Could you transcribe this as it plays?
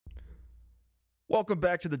Welcome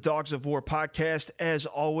back to the Dogs of War podcast. As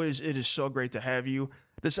always, it is so great to have you.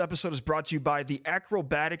 This episode is brought to you by the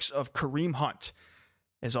Acrobatics of Kareem Hunt.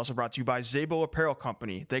 It's also brought to you by Zabo Apparel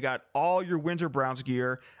Company. They got all your winter Browns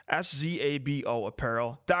gear, SZABO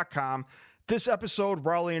apparel.com. This episode,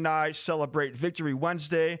 Raleigh and I celebrate Victory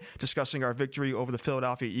Wednesday, discussing our victory over the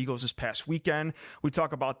Philadelphia Eagles this past weekend. We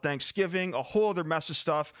talk about Thanksgiving, a whole other mess of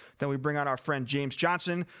stuff. Then we bring on our friend James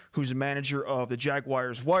Johnson, who's the manager of the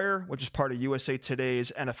Jaguars Wire, which is part of USA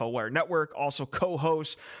Today's NFL Wire Network. Also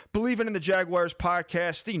co-hosts Believing in the Jaguars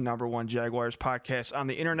podcast, the #1 Jaguars podcast on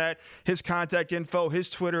the internet. His contact info, his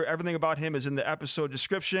Twitter, everything about him is in the episode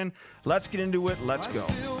description. Let's get into it. Let's go.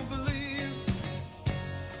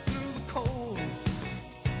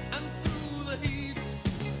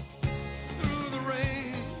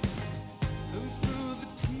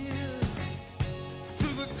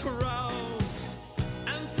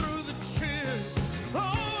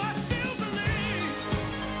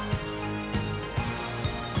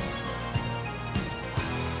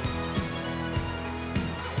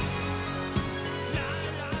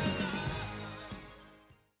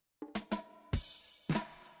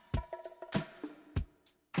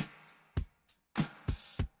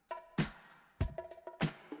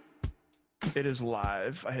 It is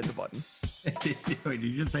live. I hit the button. Wait, did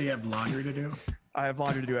you just say you have laundry to do? I have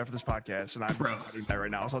laundry to do after this podcast, and I'm doing that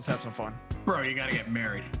right now, so let's have some fun. Bro, you got to get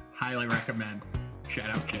married. Highly recommend. Shout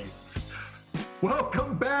out, Kate.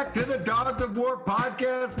 Welcome back to the Dogs of War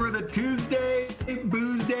podcast for the Tuesday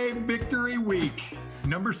Booze Day Victory Week.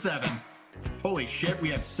 Number 7. Holy shit, we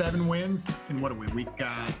have 7 wins. And what are we, week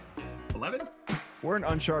 11? We're in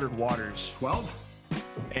uncharted waters. 12?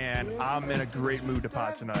 And I'm in a great mood to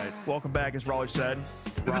pod tonight. Welcome back, as Raleigh said.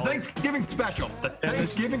 The Thanksgiving special.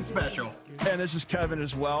 Special. And this is Kevin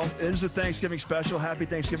as well. It is a Thanksgiving special. Happy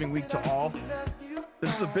Thanksgiving week to all.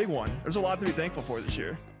 This is a big one. There's a lot to be thankful for this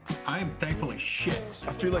year. I am thankful as shit.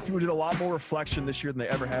 I feel like people did a lot more reflection this year than they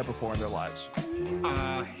ever had before in their lives.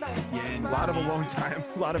 Yeah. A lot of alone time,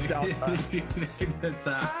 a lot of downtime.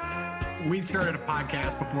 We started a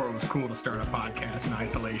podcast before it was cool to start a podcast in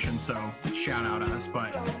isolation, so shout out us.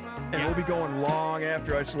 But we'll be going long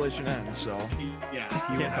after isolation ends, so yeah,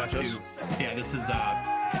 you can't touch us. Yeah, this is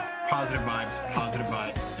positive vibes,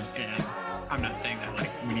 and I'm not saying that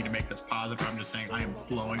like we need to make this positive. I'm just saying I am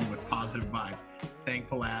flowing with positive vibes,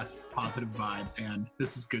 thankful ass positive vibes, and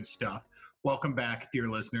this is good stuff. Welcome back, dear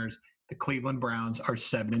listeners. The Cleveland Browns are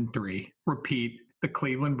 7-3. Repeat, the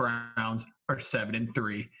Cleveland Browns are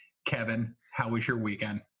 7-3. Kevin, how was your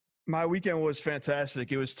weekend? My weekend was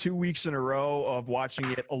fantastic. It was 2 weeks in a row of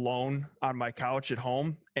watching it alone on my couch at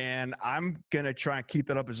home, and I'm going to try and keep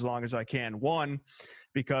that up as long as I can. One,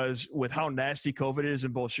 because with how nasty COVID is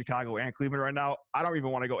in both Chicago and Cleveland right now, I don't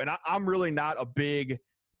even want to go. And I'm really not a big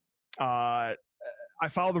I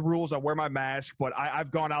follow the rules. I wear my mask, but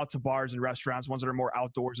I've gone out to bars and restaurants, ones that are more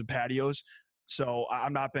outdoors and patios. So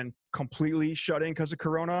I've not been completely shut in because of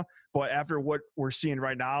Corona, but after what we're seeing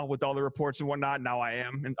right now with all the reports and whatnot, now I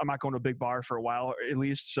am. And I'm not going to a big bar for a while, at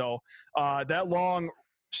least. So that long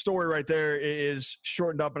story right there is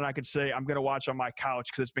shortened up, and I could say I'm going to watch on my couch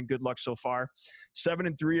because it's been good luck so far.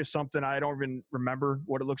 7-3 is something I don't even remember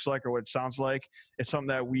what it looks like or what it sounds like. It's something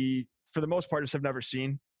that we, for the most part, just have never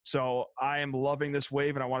seen. So I am loving this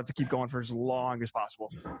wave, and I want it to keep going for as long as possible.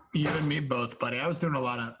 You and me both, buddy. I was doing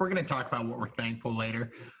we're going to talk about what we're thankful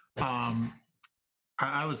later.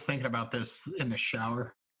 I was thinking about this in the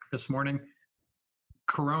shower this morning.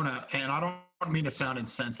 Corona, and I don't mean to sound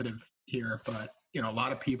insensitive here, but, you know, a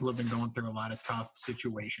lot of people have been going through a lot of tough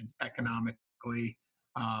situations economically.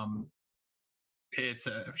 It's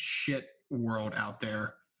a shit world out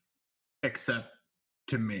there, except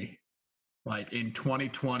to me. Like in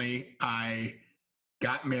 2020, I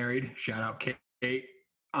got married. Shout out Kate.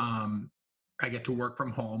 I get to work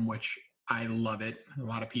from home, which I love it. A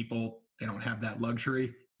lot of people, they don't have that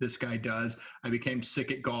luxury. This guy does. I became sick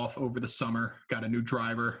at golf over the summer. Got a new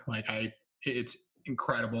driver. It's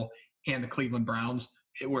incredible. And the Cleveland Browns,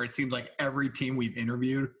 where it seems like every team we've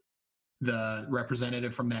interviewed, the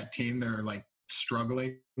representative from that team, they're like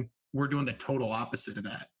struggling. We're doing the total opposite of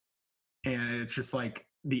that. And it's just like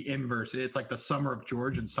the inverse. It's like the summer of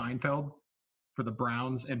George and Seinfeld for the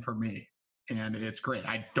Browns and for me. And it's great.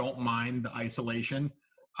 I don't mind the isolation.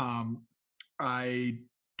 I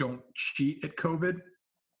don't cheat at COVID.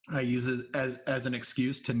 I use it as an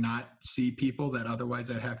excuse to not see people that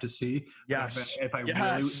otherwise I'd have to see. Yes. If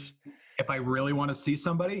I really want to see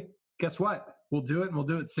somebody, guess what? We'll do it, and we'll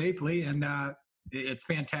do it safely. And it's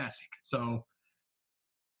fantastic. So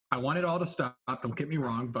I want it all to stop. Don't get me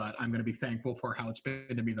wrong, but I'm going to be thankful for how it's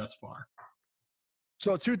been to me thus far.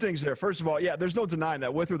 So two things there. First of all, yeah, there's no denying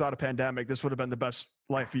that with or without a pandemic, this would have been the best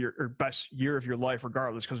life of your or best year of your life,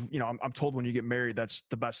 regardless. Because I'm told when you get married, that's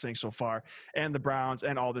the best thing so far, and the Browns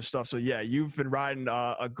and all this stuff. So yeah, you've been riding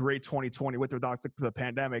a great 2020 with or without the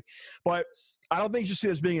pandemic. But I don't think you see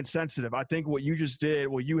it as being insensitive. I think what you just did,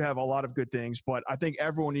 well, you have a lot of good things, but I think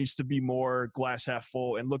everyone needs to be more glass half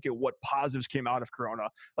full and look at what positives came out of Corona.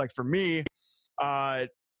 Like for me,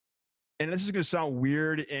 and this is going to sound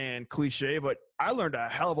weird and cliche, but I learned a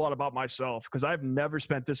hell of a lot about myself because I've never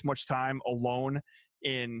spent this much time alone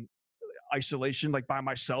in isolation, like by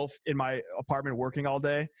myself in my apartment working all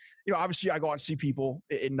day. Obviously I go out and see people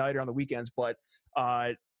at night or on the weekends, but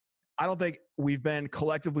I don't think we've been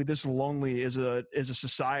collectively this lonely as a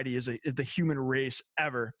society, as the human race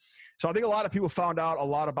ever. So I think a lot of people found out a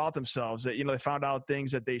lot about themselves. That they found out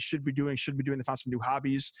things that they should be doing. They found some new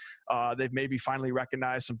hobbies. They've maybe finally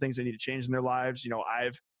recognized some things they need to change in their lives.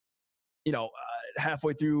 I've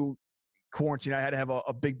halfway through quarantine, I had to have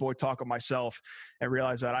a big boy talk with myself and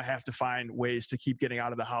realize that I have to find ways to keep getting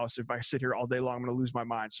out of the house. If I sit here all day long, I'm going to lose my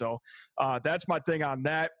mind. So that's my thing on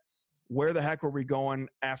that. Where the heck were we going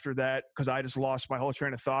after that? Because I just lost my whole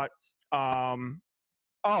train of thought.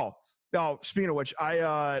 No, speaking of which, I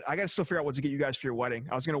got to still figure out what to get you guys for your wedding.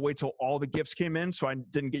 I was going to wait till all the gifts came in, so I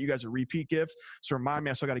didn't get you guys a repeat gift. So remind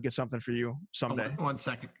me, I still got to get something for you someday. One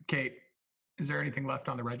second. Kate, is there anything left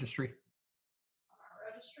on the registry?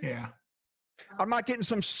 Yeah. I'm not getting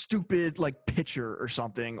some stupid picture or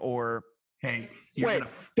something or – Hey, wait,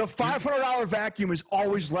 the $500 vacuum is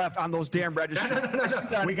always left on those damn registries.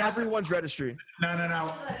 No. We got everyone's registry. No.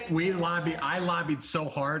 I lobbied so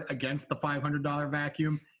hard against the $500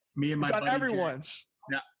 vacuum. Me and my buddy. Everyone's.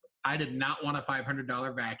 No, I did not want a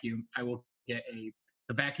 $500 vacuum. I will get the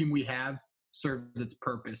vacuum we have serves its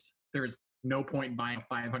purpose. There is no point in buying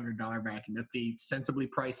a $500 vacuum. If the sensibly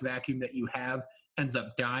priced vacuum that you have ends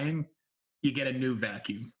up dying, you get a new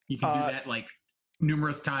vacuum. You can do that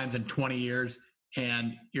numerous times in 20 years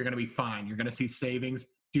and you're going to be fine. You're going to see savings.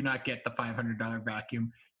 Do not get the $500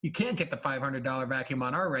 vacuum. You can't get the $500 vacuum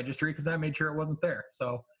on our registry because I made sure it wasn't there.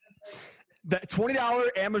 So that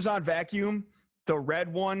 $20 Amazon vacuum, the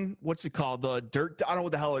red one, what's it called? The dirt. I don't know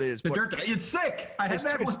what the hell it is. The dirt. It's sick. I had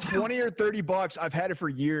that one. It's 20 or 30 bucks. I've had it for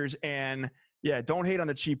years. And yeah, don't hate on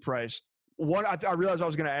the cheap price. What I realized I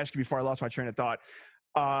was going to ask you before I lost my train of thought.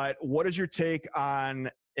 What is your take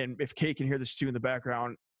on, and if Kate can hear this too in the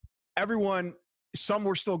background, some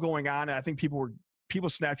were still going on. And I think people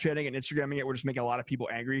Snapchatting and Instagramming it were just making a lot of people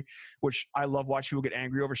angry, which I love watching people get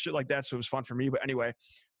angry over shit like that. So it was fun for me. But anyway,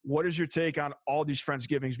 what is your take on all these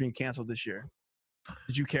Friendsgivings being canceled this year?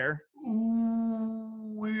 Did you care?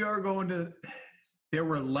 We are going to, there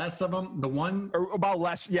were less of them.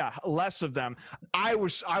 Less of them. I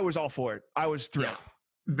was all for it. I was thrilled.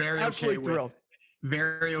 Yeah, absolutely thrilled.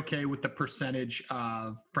 Very okay with the percentage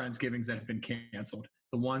of Friendsgivings that have been canceled.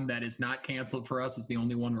 The one that is not canceled for us is the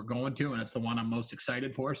only one we're going to, and it's the one I'm most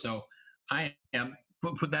excited for. So I am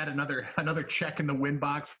put that another check in the win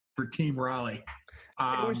box for Team Raleigh.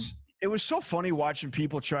 It was so funny watching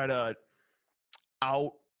people try to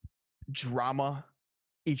out drama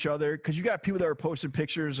each other, because you got people that were posting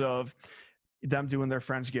pictures of them doing their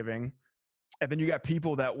Friendsgiving, and then you got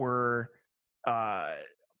people that were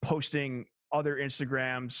posting other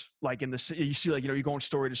Instagrams, like you see, you're going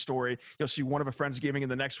story to story. You'll see one of a Friendsgiving,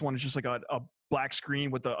 and the next one is just like a black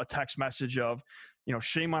screen with a text message of,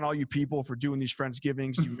 shame on all you people for doing these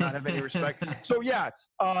Friendsgivings. Do not have any respect. So yeah,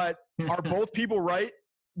 are both people right?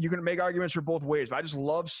 You can make arguments for both ways, but I just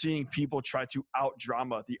love seeing people try to out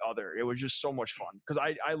drama the other. It was just so much fun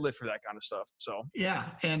because I live for that kind of stuff. So yeah,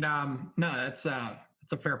 and no, that's a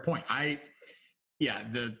fair point.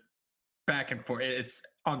 The back and forth, it's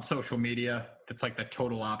on social media. It's like the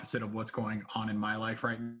total opposite of what's going on in my life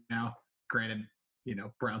right now. Granted,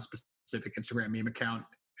 Brown specific Instagram meme account,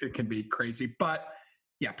 it can be crazy, but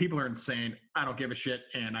yeah, people are insane. I don't give a shit,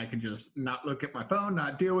 and I can just not look at my phone,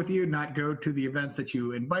 not deal with you, not go to the events that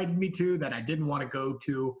you invited me to that I didn't want to go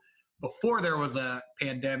to before there was a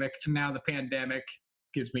pandemic, and now the pandemic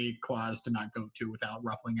gives me claws to not go to without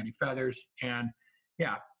ruffling any feathers. And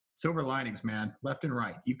yeah, silver linings, man, left and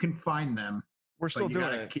right. You can find them. We're still doing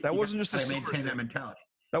it. That wasn't just a maintain that mentality.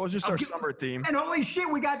 That was just our summer theme. And holy shit,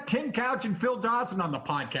 we got Tim Couch and Phil Dawson on the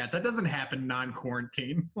podcast. That doesn't happen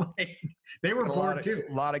non-quarantine. They were bored too.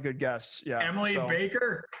 A lot of good guests. Yeah. Emily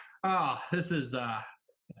Baker. Oh, this is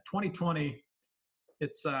 2020.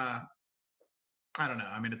 It's I don't know.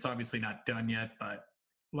 I mean, it's obviously not done yet, but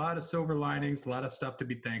a lot of silver linings, a lot of stuff to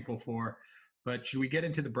be thankful for. But should we get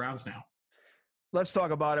into the Browns now? Let's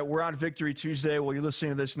talk about it. We're on Victory Tuesday. Well, you're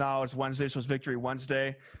listening to this now. It's Wednesday, so it's Victory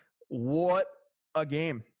Wednesday. What a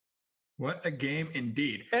game. What a game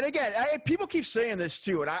indeed. And again, people keep saying this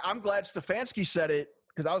too, and I'm glad Stefanski said it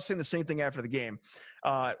because I was saying the same thing after the game.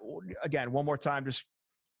 Again, one more time, just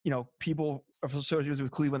people associated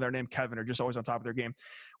with Cleveland, they're named Kevin, are just always on top of their game.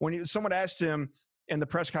 When someone asked him in the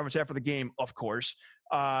press conference after the game, of course,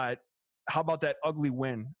 how about that ugly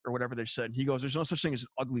win or whatever they said? He goes, "There's no such thing as an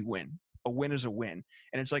ugly win. A win is a win."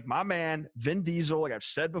 And it's like, my man, Vin Diesel, like I've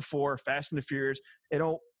said before, Fast and the Furious, it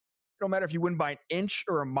don't matter if you win by an inch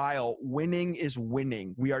or a mile. Winning is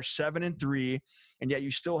winning. We are 7-3, and yet you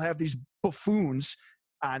still have these buffoons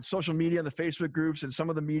on social media and the Facebook groups and some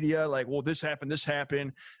of the media like, well, this happened.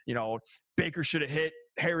 Baker should have hit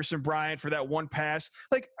Harrison Bryant for that one pass.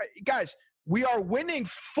 Like, guys, we are winning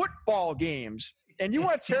football games, and you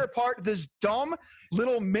want to tear apart this dumb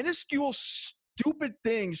little minuscule stupid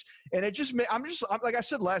things, and it just I'm like I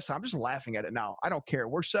said last time, I'm just laughing at it now. I don't care.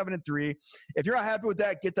 We're 7-3. If you're not happy with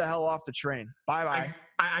that, get the hell off the train. Bye.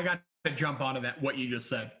 I got to jump onto that. What you just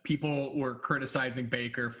said. People were criticizing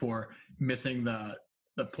Baker for missing the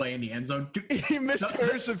play in the end zone. Dude, he missed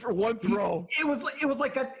Harrison for one throw. It was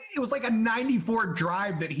like a 94-yard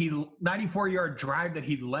drive that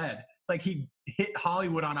he led. Like he hit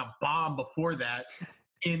Hollywood on a bomb before that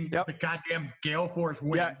in the goddamn gale force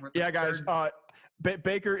wind. Guys.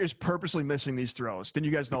 Baker is purposely missing these throws. Didn't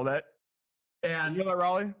you guys know that? And you know that,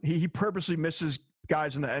 Raleigh? He purposely misses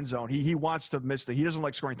guys in the end zone. He wants to miss it. He doesn't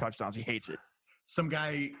like scoring touchdowns. He hates it. Some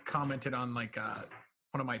guy commented on one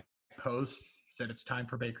of my posts, said it's time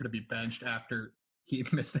for Baker to be benched after he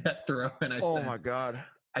missed that throw. And oh my God.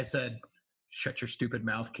 I said, shut your stupid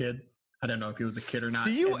mouth, kid. I don't know if he was a kid or not.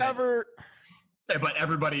 Do you ever? But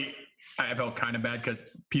everybody, I felt kind of bad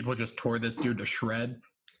because people just tore this dude to shred.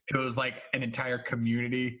 It was like an entire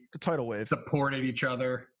community. The tidal wave. Supported each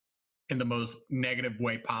other in the most negative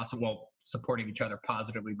way possible. Well, supporting each other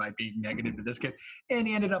positively by being negative to this kid. And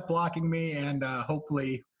he ended up blocking me, and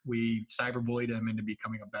hopefully we cyberbullied him into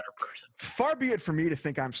becoming a better person. Far be it for me to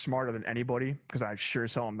think I'm smarter than anybody, because I sure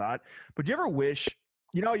as hell am not. But do you ever wish,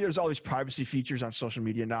 there's all these privacy features on social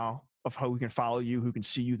media now of how we can follow you, who can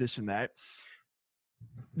see you, this and that.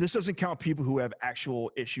 This doesn't count people who have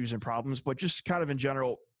actual issues and problems, but just kind of in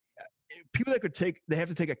general, people that they have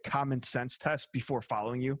to take a common sense test before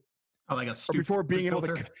following you. Oh, like before being able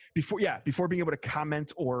to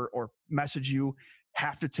comment or message you,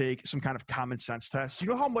 have to take some kind of common sense test. You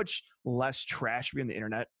know how much less trash we in the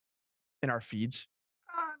internet in our feeds?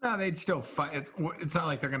 No, they'd still fight. It's not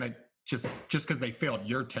like they're gonna just because they failed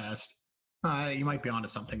your test. You might be onto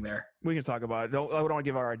something there. We can talk about it. I don't want to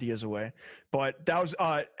give our ideas away, but that was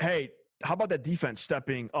hey, how about that defense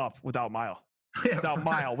stepping up without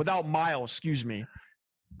without Miles, excuse me.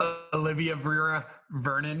 Olivia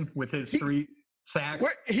Vernon with his 3 sacks.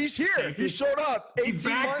 He's here. He showed up. 18 he's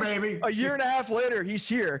back, months, baby. A year and a half later, he's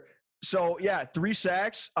here. So, 3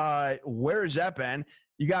 sacks. Where has that been?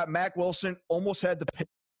 You got Mac Wilson, almost had the pick.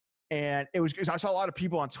 And it was – I saw a lot of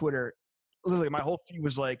people on Twitter. Literally, my whole feed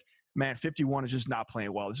was like, man, 51 is just not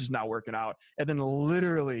playing well. This is not working out. And then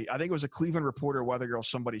literally, I think it was a Cleveland reporter, Weather Girl,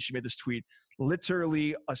 somebody, she made this tweet.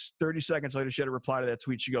 Literally 30 seconds later, she had a reply to that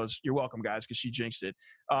tweet. She goes, "You're welcome, guys," because she jinxed it.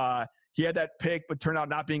 He had that pick, but turned out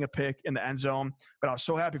not being a pick in the end zone. But I was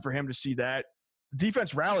so happy for him to see that. The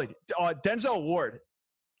defense rallied. Denzel Ward.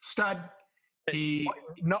 Stud.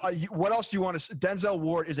 What else do you want to – Denzel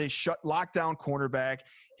Ward is a lockdown cornerback.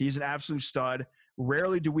 He's an absolute stud.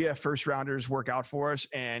 Rarely do we have first-rounders work out for us,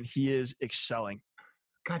 and he is excelling.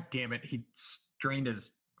 God damn it. He sprained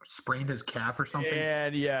his calf or something.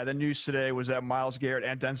 And, the news today was that Myles Garrett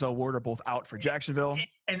and Denzel Ward are both out for Jacksonville.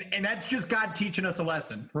 And that's just God teaching us a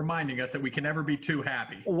lesson, reminding us that we can never be too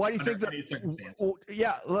happy. Why do you think that? Well,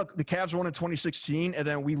 look, the Cavs won in 2016, and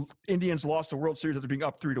then Indians lost the World Series after being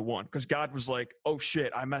up 3-1 because God was like, "Oh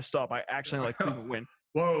shit, I messed up. I actually let Cleveland win."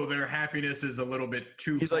 Whoa, their happiness is a little bit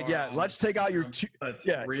too He's far. Like, let's take out your let's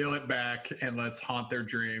reel it back and let's haunt their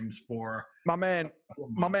dreams for my man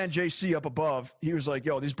JC up above. He was like,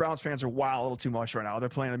 "Yo, these Browns fans are wild a little too much right now. They're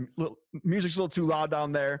playing music's a little too loud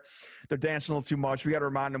down there. They're dancing a little too much. We got to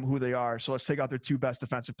remind them who they are. So let's take out their 2 best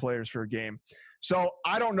defensive players for a game." So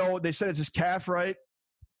I don't know. They said it's his calf, right?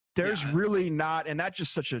 There's really not, and that's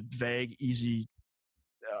just such a vague, easy.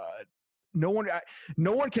 No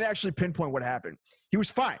one can actually pinpoint what happened. He was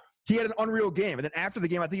fine. He had an unreal game. And then after the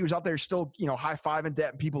game, I think he was out there still, high-fiving,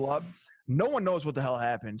 dapping people up. No one knows what the hell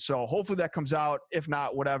happened. So hopefully that comes out. If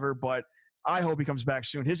not, whatever. But I hope he comes back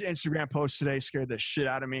soon. His Instagram post today scared the shit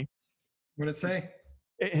out of me. What did it say?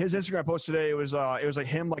 His Instagram post today, it was like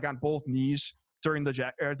him like on both knees during I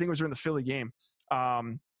think it was during the Philly game.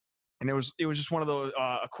 And it was just one of those,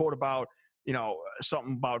 a quote about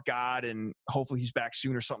something about God and hopefully he's back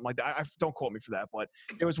soon or something like that. Don't quote me for that, but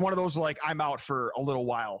it was one of those like I'm out for a little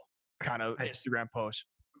while kind of Instagram posts.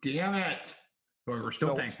 Damn it. But we're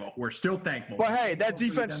still thankful. We're still thankful. But hey, that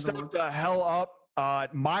defense stepped the hell up.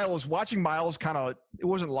 Watching Miles it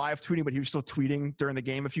wasn't live tweeting, but he was still tweeting during the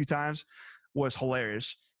game a few times, was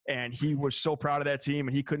hilarious. And he was so proud of that team,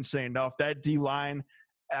 and he couldn't say enough. That D-line,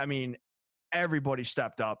 I mean, everybody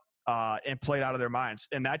stepped up and played out of their minds.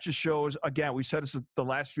 And that just shows, again, we said this the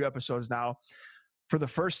last few episodes now, for the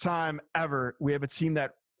first time ever, we have a team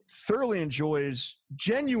that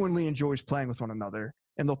genuinely enjoys playing with one another,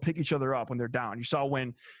 and they'll pick each other up when they're down. You saw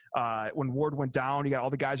when Ward went down, you got all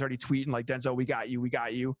the guys already tweeting like, Denzel, we got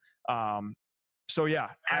you. So yeah,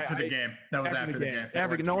 after the game. That was after the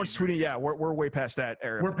game. No one's tweeting. Yeah, we're way past that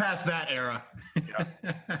era. We're past that era.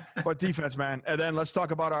 Yeah. But defense, man. And then let's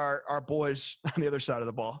talk about our boys on the other side of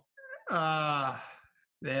the ball.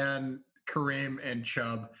 Then Kareem and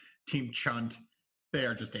Chubb, Team Chunt, they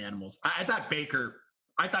are just animals. I thought Baker,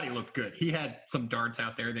 he looked good. He had some darts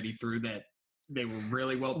out there that he threw that they were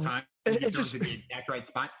really well timed. It just the exact right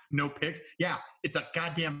spot. No picks. Yeah, it's a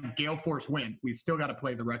goddamn gale force win. We still got to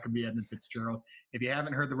play the wreck of the Edmund Fitzgerald. If you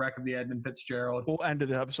haven't heard the wreck of the Edmund Fitzgerald, we'll end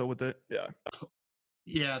the episode with it. Yeah.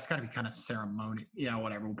 Yeah, it's got to be kind of ceremony. Yeah,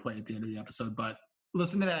 whatever. We'll play at the end of the episode. But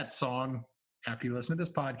listen to that song after you listen to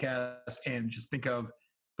this podcast and just think of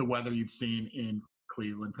the weather you've seen in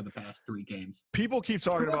Cleveland for the past 3 games. People keep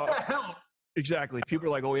talking about what the hell? Exactly. People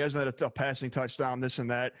are like, oh, he hasn't had a passing touchdown, this and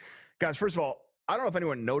that. Guys, first of all, I don't know if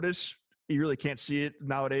anyone noticed. You really can't see it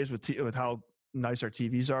nowadays with how nice our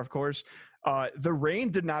TVs are, of course. The rain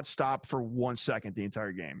did not stop for 1 second the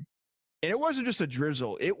entire game. And it wasn't just a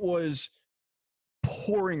drizzle. It was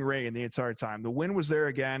pouring rain the entire time. The wind was there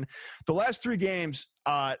again. The last 3 games,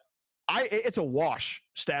 it's a wash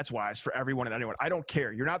stats-wise for everyone and anyone. I don't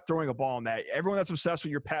care. You're not throwing a ball in that. Everyone that's obsessed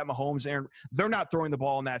with your Pat Mahomes, and they're not throwing the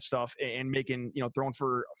ball in that stuff and making, throwing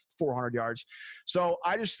for 400 yards. So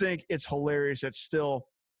I just think it's hilarious that still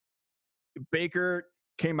Baker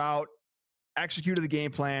came out, executed the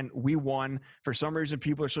game plan. We won. For some reason,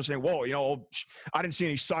 people are still saying, whoa, I didn't see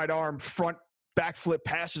any sidearm front backflip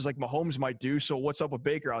passes like Mahomes might do. So what's up with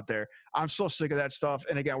Baker out there? I'm so sick of that stuff.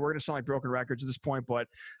 And again, we're going to sound like broken records at this point, but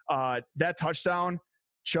that touchdown,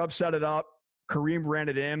 Chubb set it up. Kareem ran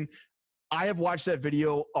it in. I have watched that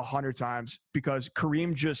video 100 times because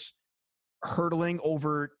Kareem just hurdling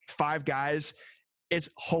over 5 guys. It's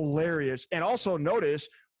hilarious. And also notice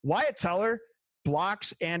Wyatt Teller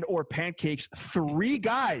blocks and or pancakes 3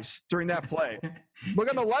 guys during that play. Look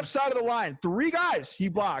on the left side of the line, 3 guys he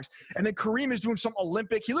blocks. And then Kareem is doing some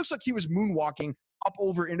Olympic. He looks like he was moonwalking up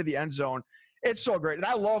over into the end zone. It's so great. And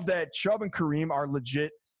I love that Chubb and Kareem are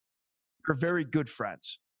legit. They're very good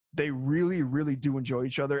friends. They really, really do enjoy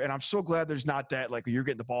each other. And I'm so glad there's not that, like, you're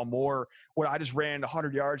getting the ball more. When I just ran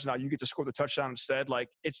 100 yards, now you get to score the touchdown instead. Like,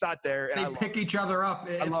 it's not there. And they pick each other up.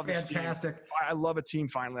 It's fantastic. I love a team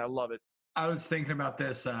finally. I love it. I was thinking about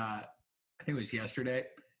this, I think it was yesterday.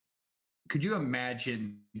 Could you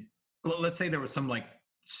imagine, let's say there was some, like,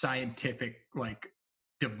 scientific, like,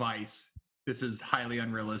 device. This is highly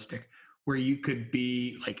unrealistic, where you could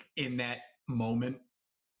be, like, in that moment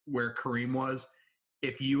where Kareem was,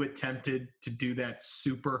 if you attempted to do that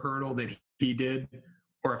super hurdle that he did,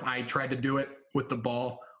 or if I tried to do it with the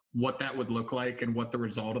ball, what that would look like and what the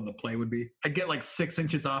result of the play would be. I'd get like 6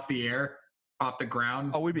 inches off the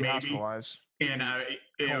ground. Oh, we'd be hospitalized. And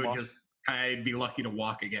I'd be lucky to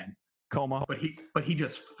walk again. Coma. But he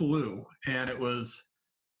just flew, and it was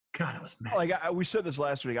mad. Like we said this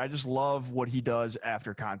last week, I just love what he does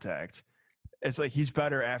after contact. It's like he's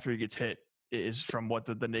better after he gets hit. Is from what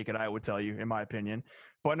the naked eye would tell you, in my opinion.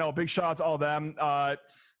 But no, big shout out to all of them.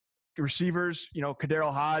 Receivers,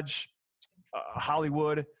 Kadero Hodge,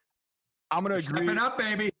 Hollywood. I'm going to agree. Stepping up,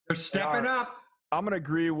 baby. They're stepping up. I'm going to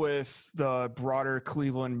agree with the broader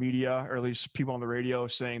Cleveland media, or at least people on the radio,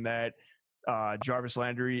 saying that Jarvis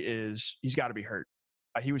Landry he's got to be hurt.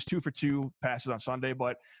 He was 2 for 2 passes on Sunday,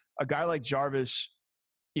 but a guy like Jarvis,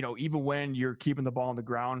 even when you're keeping the ball on the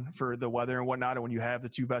ground for the weather and whatnot, and when you have the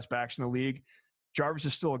 2 best backs in the league, Jarvis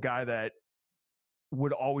is still a guy that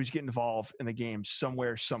would always get involved in the game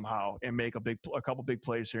somewhere, somehow, and make a couple big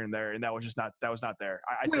plays here and there. And that was not there.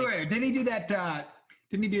 Wait, didn't he do that?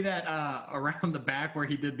 Didn't he do that around the back where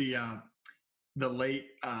he did the late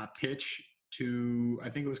pitch to, I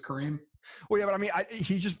think it was Kareem? Well, yeah, but I mean,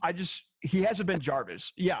 he hasn't been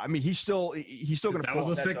Jarvis. Yeah, I mean, he's still going to. That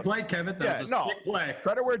was a sick play, Kevin. That was a sick play.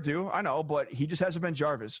 Credit where due. I know, but he just hasn't been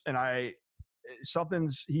Jarvis. And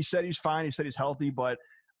he said he's fine. He said he's healthy, but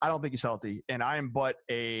I don't think he's healthy. And I am but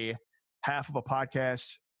a half of a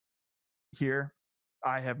podcast here.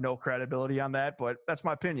 I have no credibility on that, but that's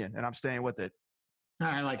my opinion, and I'm staying with it.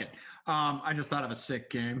 I like it. I just thought of a sick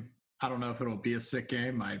game. I don't know if it'll be a sick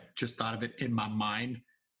game. I just thought of it in my mind.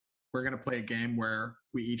 We're going to play a game where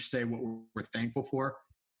we each say what we're thankful for.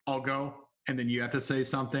 I'll go, and then you have to say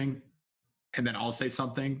something, and then I'll say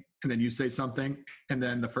something, and then you say something, and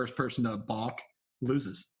then the first person to balk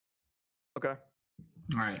loses. Okay.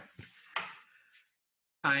 All right.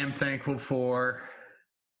 I am thankful for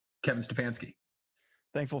Kevin Stefanski.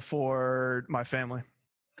 Thankful for my family.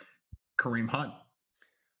 Kareem Hunt.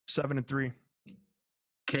 7-3.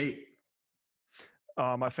 Kate.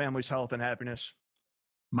 My family's health and happiness.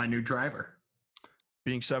 My new driver.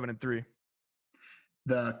 Being 7-3.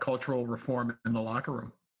 The cultural reform in the locker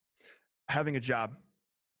room. Having a job.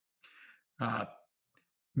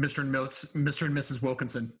 Mr. and Mrs.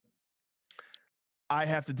 Wilkinson. I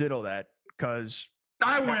have to ditto that because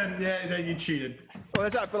I win. Yeah, you cheated. Well,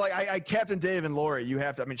 that's not. But like, I Captain Dave and Lori. You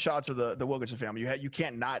have to. I mean, shout out to the Wilkinson family. You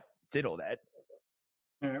can't not ditto that.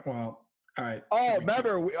 All right, well, all right. Oh,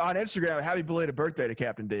 remember on Instagram, happy belated birthday to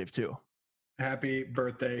Captain Dave too. Happy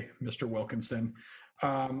birthday, Mr. Wilkinson.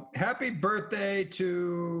 Happy birthday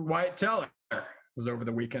to Wyatt Teller. Was over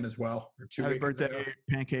the weekend as well. Or 2 Happy weekends birthday, ago.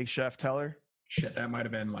 Pancake Chef Teller. Shit, that might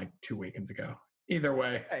have been like 2 weekends ago. Either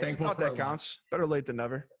way, Hey, thankful not for that counts. Better late than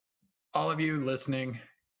never. all of you listening.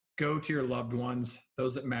 Go to your loved ones,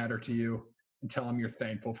 those that matter to you, and tell them you're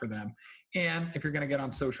thankful for them. And if you're going to get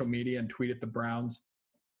on social media and tweet at the Browns,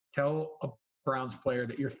 tell a Browns player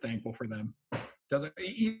that you're thankful for them. Doesn't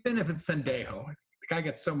even if it's Sendejo. The guy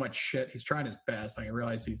gets so much shit. He's trying his best. I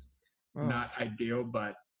realize he's not ideal,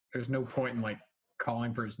 but there's no point in like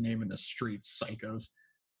calling for his name in the streets, psychos.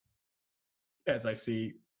 As I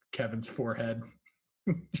see Kevin's forehead.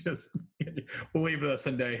 Just we'll leave the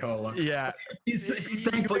Sendejo alone. Yeah, He's you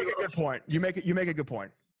make a good point. You make a good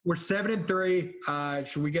point. We're 7-3.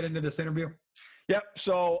 Should we get into this interview? Yep.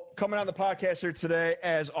 So coming on the podcast here today,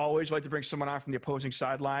 as always, I'd like to bring someone on from the opposing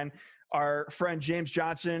sideline. Our friend James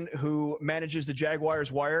Johnson, who manages the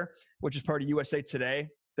Jaguars Wire, which is part of USA Today,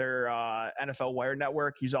 their NFL Wire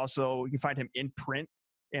network. He's also, you can find him in print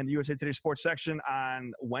in the USA Today sports section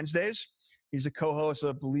on Wednesdays. He's a co-host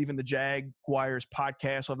of Believe in the Jaguars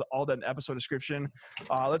podcast. We'll have all that in the episode description.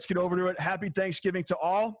 Let's get over to it. Happy Thanksgiving to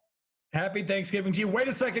all. Happy Thanksgiving to you. Wait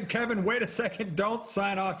a second, Kevin. Wait a second. Don't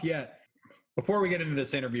sign off yet. Before we get into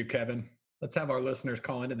this interview, Kevin, let's have our listeners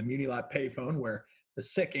call into the Muni Lot payphone where the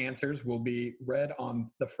sick answers will be read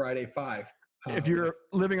on the Friday Five. If you're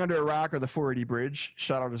living under a rock or the 480 Bridge,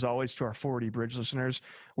 shout out as always to our 480 Bridge listeners.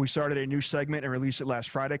 We started a new segment and released it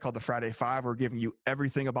last Friday called the Friday Five. We're giving you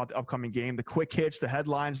everything about the upcoming game, the quick hits, the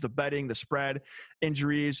headlines, the betting, the spread,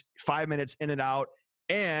 injuries, 5 minutes in and out.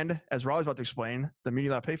 And as Raleigh's about to explain, the Muni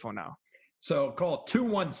Lot payphone now. So call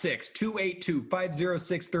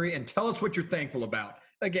 216-282-5063 and tell us what you're thankful about.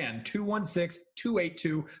 Again,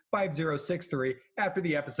 216-282-5063. After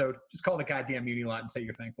the episode, just call the goddamn Muni Lot and say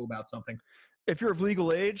you're thankful about something. If you're of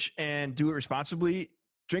legal age and do it responsibly,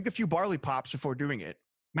 drink a few barley pops before doing it.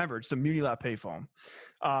 Remember, it's the Muni Lot payphone.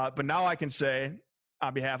 But now I can say,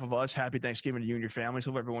 on behalf of us, happy Thanksgiving to you and your families.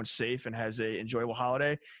 Hope everyone's safe and has a enjoyable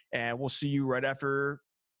holiday. And we'll see you right after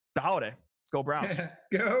the holiday. Go Browns.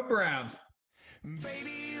 Go Browns.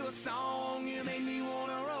 Baby, you a song, you make me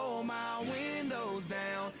wanna roll my windows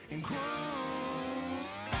down and cruise.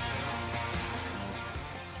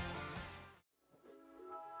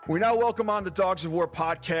 We now welcome on the Dogs of War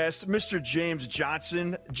podcast, Mr. James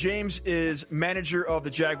Johnson. James is manager of the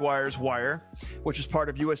Jaguars Wire, which is part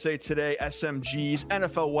of USA Today SMG's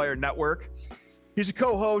NFL Wire network. He's a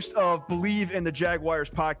co-host of Believe in the Jaguars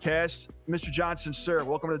podcast. Mr. Johnson, sir,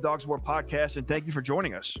 welcome to the Dogs of War podcast, and thank you for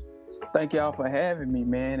joining us. Thank y'all for having me,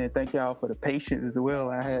 man, and thank y'all for the patience as well.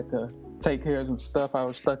 I had to take care of some stuff. I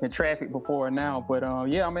was stuck in traffic before now, but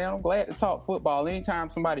yeah, man, I'm glad to talk football. Anytime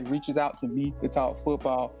somebody reaches out to me to talk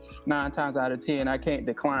football, 9 times out of 10, I can't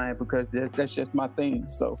decline because that's just my thing.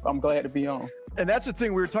 So I'm glad to be on. And that's the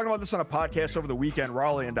thing. We were talking about this on a podcast over the weekend,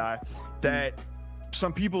 Raleigh and I, that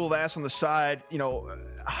some people have asked on the side, you know,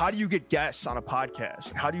 how do you get guests on a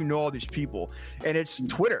podcast? How do you know all these people? And it's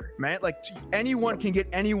Twitter, man. Like anyone can get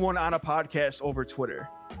anyone on a podcast over Twitter.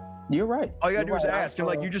 You're right. All you gotta do is ask. And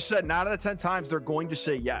like you just said, 9 out of 10 times they're going to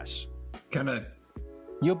say yes.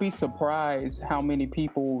 You'll be surprised how many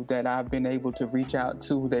people that I've been able to reach out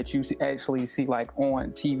to that you actually see like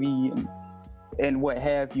on TV and what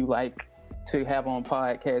have you, like to have on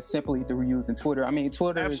podcasts simply through using Twitter. I mean,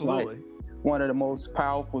 Twitter Absolutely. is like one of the most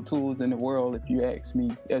powerful tools in the world, if you ask me,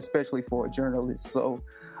 especially for a journalist. So,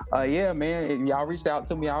 yeah, man, y'all reached out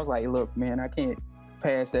to me. I was like, look, man, I can't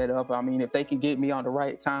pass that up. I mean, if they can get me on the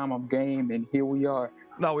right time, I'm game, and here we are.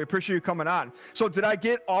 No, we appreciate you coming on. So did I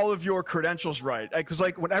get all of your credentials right? Because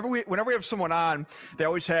like whenever we have someone on, they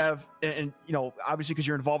always have, and you know, obviously because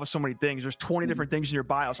you're involved with so many things, there's 20 different things in your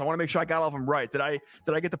bio. So I want to make sure I got all of them right. Did I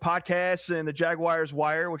get the podcast and the Jaguars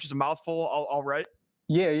Wire, which is a mouthful, all right?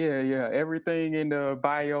 Yeah. Everything in the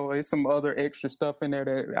bio. There's some other extra stuff in there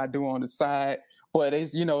that I do on the side, but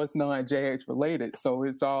it's it's non-Jags related, so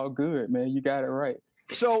it's all good, man. You got it right.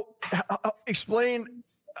 So explain.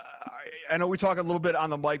 I know we talked a little bit on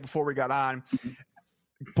the mic before we got on.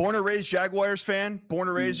 Born and raised Jaguars fan. Born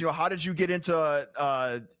and raised. How did you get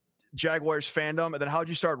into Jaguars fandom, and then how did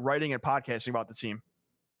you start writing and podcasting about the team?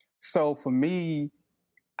 So for me,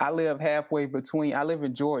 I live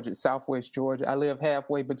in Georgia, Southwest Georgia. I live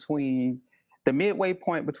halfway between the midway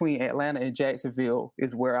point between Atlanta and Jacksonville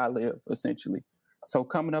is where I live, essentially. So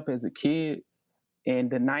coming up as a kid in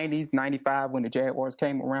the 90s, 95, when the Jaguars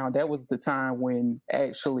came around, that was the time when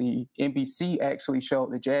actually NBC actually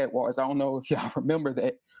showed the Jaguars. I don't know if y'all remember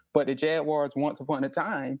that, but the Jaguars once upon a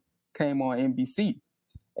time came on NBC,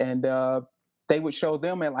 and they would show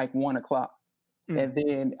them at like 1 o'clock. And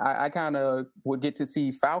then I kind of would get to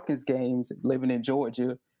see Falcons games living in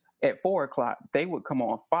Georgia at 4 o'clock. They would come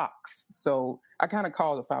on Fox. So I kind of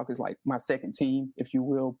call the Falcons like my second team, if you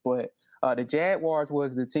will. But the Jaguars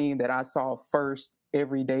was the team that I saw first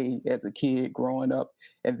every day as a kid growing up.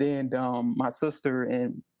 And then my sister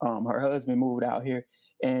and her husband moved out here,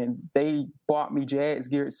 and they bought me Jags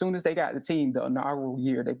gear. As soon as they got the team, the inaugural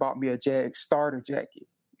year, they bought me a Jags starter jacket,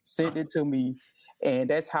 sent it to me.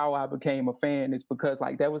 And that's how I became a fan. It's because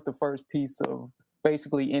like that was the first piece of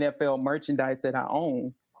basically NFL merchandise that I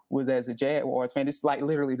own was as a Jaguars fan. It's like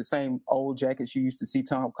literally the same old jackets you used to see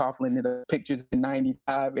Tom Coughlin in the pictures in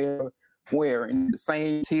 '95 era wearing, the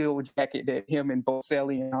same teal jacket that him and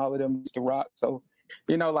Boselli and all of them used to rock. So,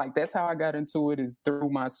 like that's how I got into it, is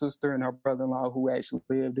through my sister and her brother-in-law who actually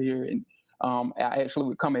lived here. And I actually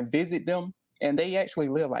would come and visit them. And they actually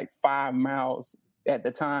lived like 5 miles at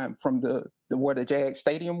the time from the where the Jag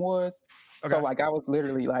Stadium was. Okay. So like I was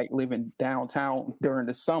literally like living downtown during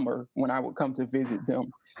the summer when I would come to visit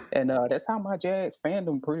them. And that's how my Jags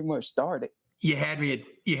fandom pretty much started. You had me at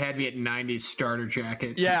 90s starter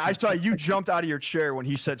jacket. Yeah, I saw you jumped out of your chair when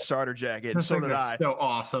he said starter jacket. So did I. So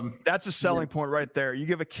awesome. That's a selling point right there. You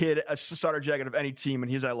give a kid a starter jacket of any team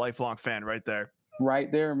and he's a lifelong fan right there.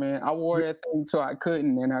 Right there, man. I wore that thing till I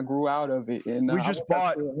couldn't, and I grew out of it. And we just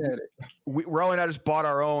bought. Rowan and I just bought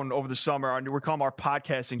our own over the summer. We call them our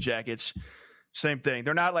podcasting jackets. Same thing.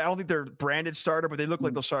 They're not like, I don't think they're branded starter, but they look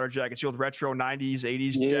like those starter jackets. The old retro 90s,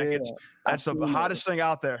 80s jackets. That's the hottest thing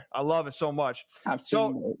out there. I love it so much. I've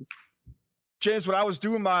seen those. James, when I was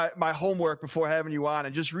doing my homework before having you on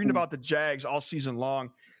and just reading about the Jags all season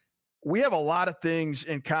long, we have a lot of things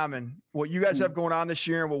in common, what you guys have going on this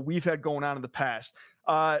year and what we've had going on in the past.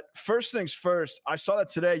 First things first, I saw that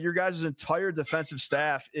today your guys' entire defensive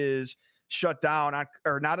staff is shut down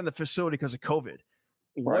or not in the facility because of COVID.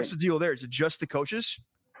 Right. What's the deal there? Is it just the coaches?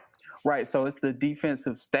 Right. So it's the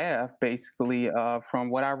defensive staff, basically. From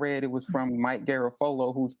what I read, it was from Mike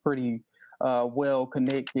Garafolo, who's pretty well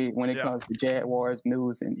connected when it comes to Jaguars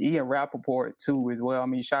news, and Ian Rappaport too as well. I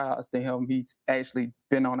mean, shout outs to him. He's actually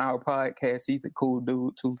been on our podcast. He's a cool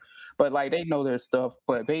dude too. But like they know their stuff.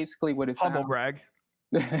 But basically what it's humble brag.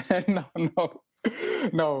 No.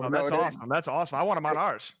 Oh, that's awesome. That's awesome. I want him on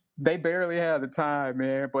ours. They barely have the time,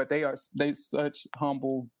 man, but they such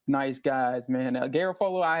humble, nice guys, man.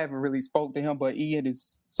 Garafolo, I haven't really spoke to him, but Ian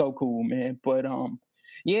is so cool, man. But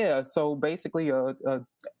yeah, so basically,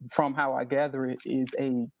 from how I gather it, is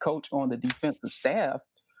a coach on the defensive staff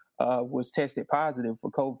was tested positive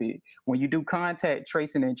for COVID. When you do contact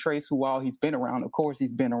tracing and trace who all he's been around, of course,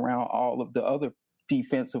 he's been around all of the other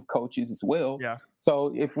defensive coaches as well. Yeah.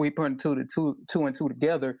 So if we put two and two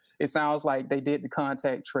together, it sounds like they did the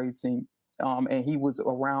contact tracing, and he was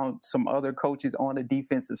around some other coaches on the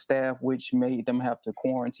defensive staff, which made them have to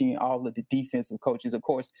quarantine all of the defensive coaches. Of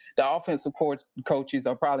course, the offensive coaches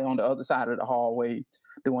are probably on the other side of the hallway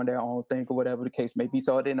doing their own thing or whatever the case may be.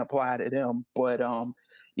 So it didn't apply to them. But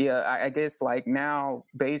yeah, I guess like now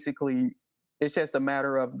basically it's just a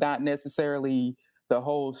matter of not necessarily the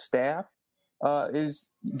whole staff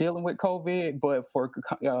is dealing with COVID, but for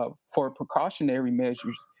precautionary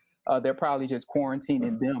measures, they're probably just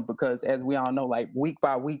quarantining them because, as we all know, like week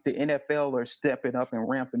by week, the NFL are stepping up and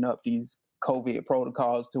ramping up these COVID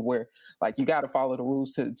protocols to where, like, you got to follow the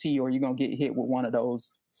rules to the T, or you're gonna get hit with one of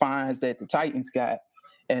those fines that the Titans got.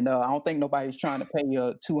 And I don't think nobody's trying to pay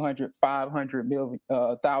a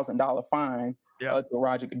 $500,000 fine to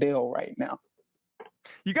Roger Goodell right now.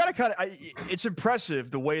 You got to it's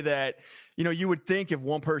impressive the way that, you would think if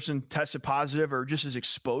one person tested positive or just is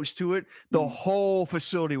exposed to it, the whole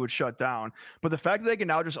facility would shut down. But the fact that they can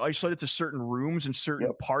now just isolate it to certain rooms and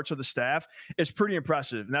certain parts of the staff is pretty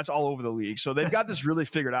impressive. And that's all over the league. So they've got this really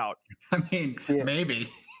figured out. I mean, maybe.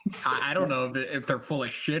 I don't know if they're full of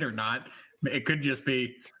shit or not. It could just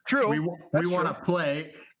be true. We want to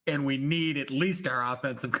play, and we need at least our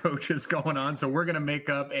offensive coaches going on. So we're going to make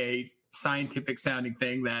up a scientific sounding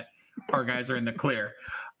thing that our guys are in the clear.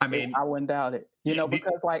 I mean, I wouldn't doubt it.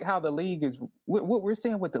 Because like how the league is, what we're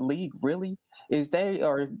seeing with the league really is they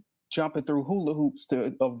are jumping through hula hoops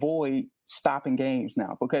to avoid stopping games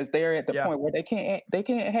now, because they're at the point where they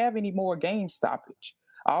can't have any more game stoppage.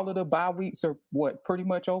 All of the bye weeks are pretty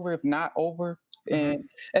much over, if not over. And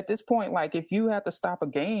at this point, like if you have to stop a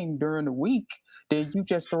game during the week, then you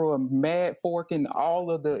just throw a mad fork in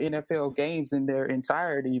all of the NFL games in their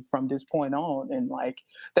entirety from this point on. And like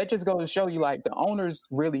that just goes to show you, like the owners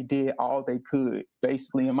really did all they could,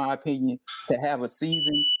 basically, in my opinion, to have a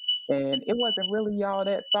season. And it wasn't really all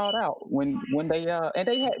that thought out when they and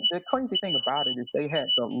they had, the crazy thing about it is they had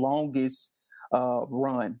the longest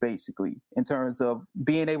run, basically, in terms of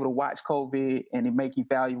being able to watch COVID and make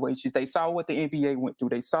evaluations. They saw what the NBA went through.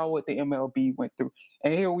 They saw what the MLB went through.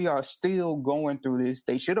 And here we are still going through this.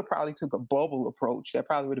 They should have probably took a bubble approach. That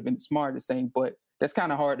probably would have been the smartest thing, but that's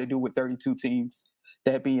kind of hard to do with 32 teams.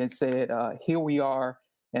 That being said, here we are.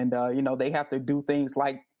 And, they have to do things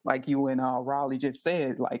like you and Raleigh just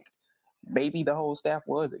said, like, maybe the whole staff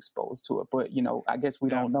was exposed to it, but I guess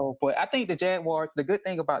we don't know. But I think the Jaguars, the good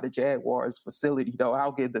thing about the Jaguars facility, though,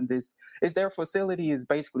 I'll give them this, is their facility is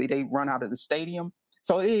basically they run out of the stadium.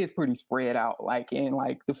 So it is pretty spread out. Like, and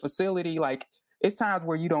like the facility, like it's times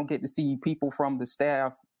where you don't get to see people from the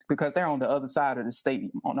staff because they're on the other side of the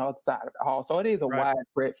stadium, on the other side of the hall. So it is a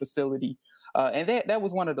widespread facility. And that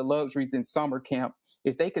was one of the luxuries in summer camp,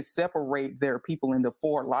 is they could separate their people into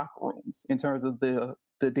 4 locker rooms in terms of the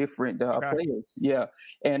different players. Yeah.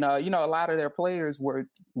 And, a lot of their players were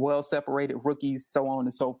well separated, rookies, so on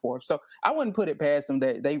and so forth. So I wouldn't put it past them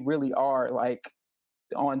that they really are like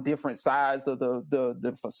on different sides of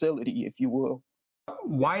the facility, if you will.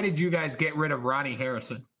 Why did you guys get rid of Ronnie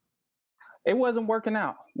Harrison? It wasn't working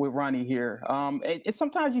out with Ronnie here.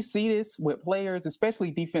 Sometimes you see this with players, especially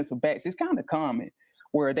defensive backs. It's kind of common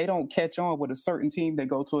where they don't catch on with a certain team. They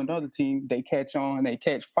go to another team, they catch on, they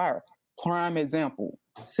catch fire. Prime example,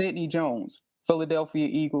 Sidney Jones, Philadelphia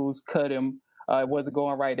Eagles cut him. It wasn't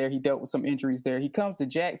going right there. He dealt with some injuries there. He comes to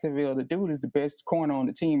Jacksonville. The dude is the best corner on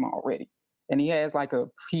the team already. And he has like a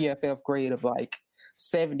PFF grade of like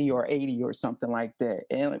 70 or 80 or something like that.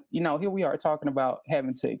 And, here we are talking about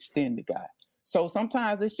having to extend the guy. So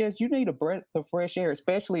sometimes it's just you need a breath of fresh air,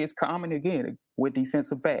 especially it's common again with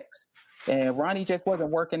defensive backs. And Ronnie just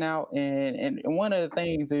wasn't working out. And one of the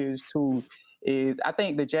things is I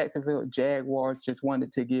think the Jacksonville Jaguars just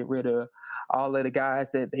wanted to get rid of all of the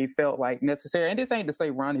guys that they felt like necessary. And this ain't to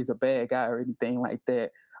say Ronnie's a bad guy or anything like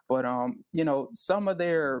that. But, some of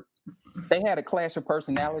they had a clash of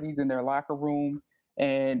personalities in their locker room.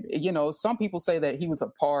 And, some people say that he was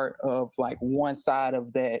a part of like one side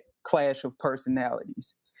of that clash of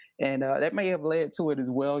personalities. And that may have led to it as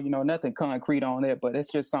well. Nothing concrete on that, but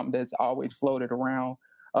it's just something that's always floated around.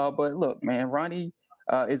 But look, man, Ronnie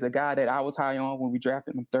is a guy that I was high on when we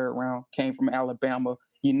drafted him 3rd round, came from Alabama.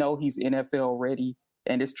 He's NFL ready,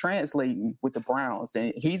 and it's translating with the Browns.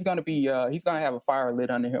 And he's going to have a fire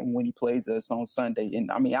lit under him when he plays us on Sunday.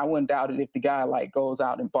 And I mean, I wouldn't doubt it if the guy like goes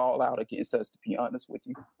out and ball out against us, to be honest with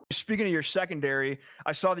you. Speaking of your secondary,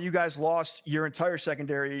 I saw that you guys lost your entire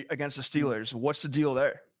secondary against the Steelers. What's the deal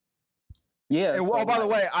there? Yeah. And, by the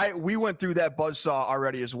way, we went through that buzzsaw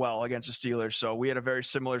already as well against the Steelers. So we had a very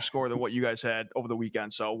similar score than what you guys had over the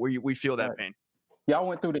weekend. So we feel that pain. Y'all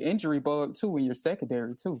went through the injury bug too in your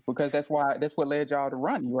secondary too, because that's what led y'all to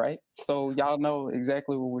Ronnie, right? So y'all know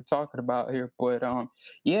exactly what we're talking about here. But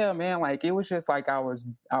yeah, man, like it was just like our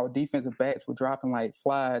defensive backs were dropping like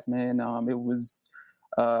flies, man. It was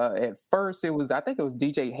at first I think it was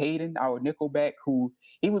DJ Hayden, our nickelback, who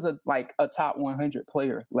he was a top 100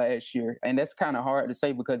 player last year. And that's kind of hard to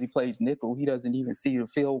say because he plays nickel. He doesn't even see the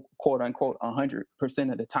field, quote unquote, 100%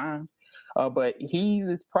 of the time. But he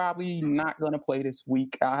is probably not going to play this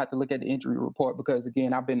week. I'll have to look at the injury report because,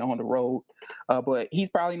 again, I've been on the road. But he's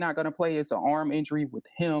probably not going to play. It's an arm injury with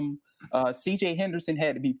him. C.J. Henderson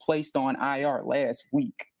had to be placed on IR last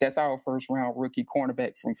week. That's our first-round rookie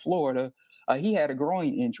cornerback from Florida. He had a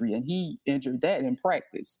groin injury, and he injured that in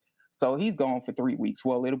practice. So he's gone for 3 weeks.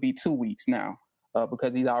 Well, it'll be 2 weeks now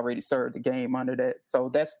because he's already served the game under that. So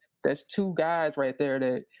that's 2 guys right there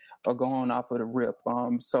that are going off of the rip.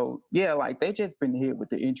 So yeah, like they just been hit with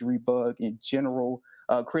the injury bug in general.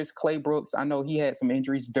 Chris Claybrooks, I know he had some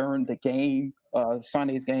injuries during the game,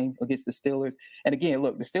 Sunday's game against the Steelers. And again,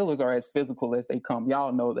 look, the Steelers are as physical as they come.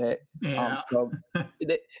 Y'all know that. Yeah.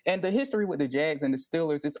 And the history with the Jags and the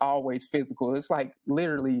Steelers, it's always physical. It's like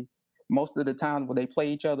literally most of the time when they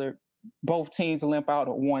play each other, both teams limp out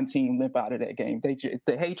or one team limp out of that game.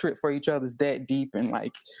 The hatred for each other is that deep, and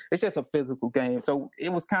like it's just a physical game. So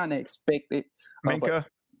it was kind of expected. Minka.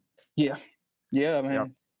 Yeah,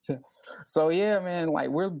 man. Yep. So yeah, man. Like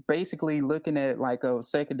we're basically looking at like a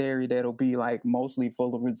secondary that'll be like mostly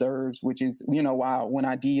full of reserves, which is why when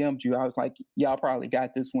I DM'd you, I was like, y'all probably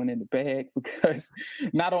got this one in the bag because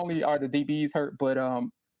not only are the DBs hurt, but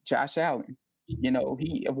Josh Allen.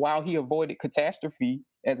 While he avoided catastrophe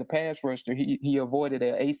as a pass rusher, he avoided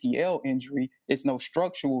an ACL injury. It's no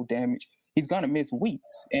structural damage. He's going to miss weeks.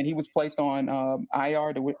 And he was placed on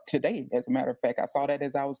IR today, as a matter of fact. I saw that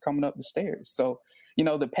as I was coming up the stairs. So,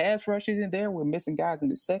 the pass rushers in there, we're missing guys in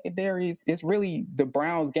the secondaries. It's really the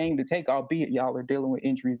Browns' game to take, albeit y'all are dealing with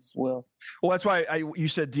injuries as well. Well, that's why you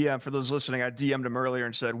said DM. For those listening, I DM'd him earlier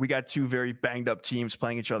and said, we got two very banged up teams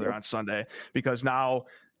playing each other on Sunday because now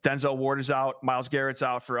 – Denzel Ward is out. Myles Garrett's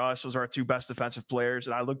out for us. Those are our two best defensive players.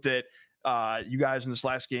 And I looked at you guys in this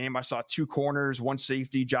last game. I saw two corners, one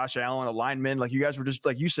safety, Josh Allen, a lineman. Like you guys were just,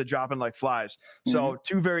 like you said, dropping like flies. Mm-hmm. So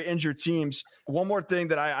two very injured teams. One more thing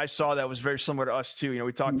that I saw that was very similar to us too.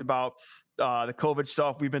 We talked about the COVID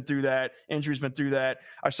stuff. We've been through that. Injuries been through that.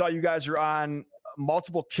 I saw you guys are on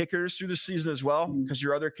multiple kickers through the season as well, because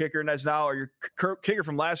your other kicker is now, or your kicker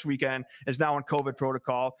from last weekend is now in COVID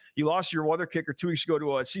protocol. You lost your other kicker 2 weeks ago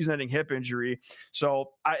to a season-ending hip injury. So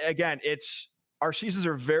our seasons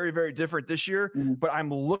are very, very different this year, but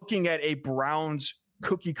I'm looking at a Browns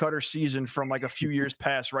cookie cutter season from like a few years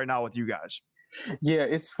past right now with you guys. Yeah,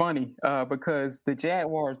 it's funny because the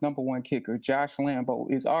Jaguars' number one kicker, Josh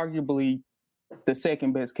Lambo, is arguably the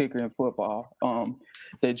second best kicker in football.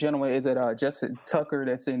 The gentleman is Justin Tucker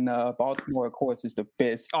that's in Baltimore, of course, is the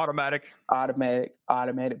best. Automatic.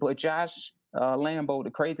 But Josh Lambo,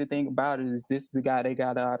 the crazy thing about it is this is a guy they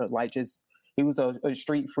got out of he was a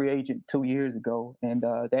street free agent 2 years ago. And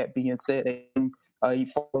that being said, he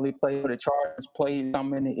formerly played for the Chargers, played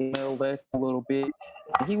some in the MLS a little bit.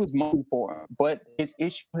 He was money for him, but his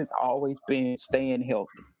issue has always been staying healthy.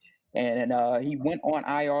 And he went on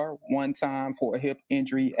IR one time for a hip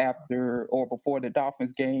injury before the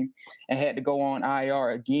Dolphins game and had to go on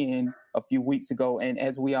IR again a few weeks ago. And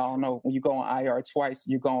as we all know, when you go on IR twice,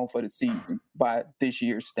 you're gone for the season by this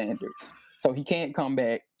year's standards. So he can't come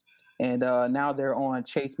back. And now they're on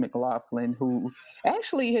Chase McLaughlin, who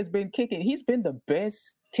actually has been kicking. He's been the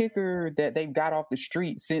best kicker that they've got off the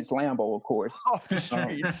street since Lambo, of course. Off the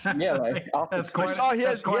streets. Yeah, like off the street. He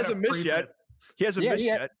hasn't missed yet. He hasn't missed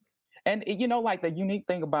yet. And, like the unique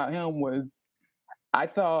thing about him was I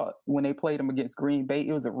thought when they played him against Green Bay,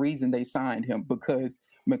 it was a reason they signed him because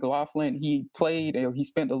McLaughlin, he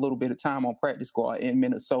spent a little bit of time on practice squad in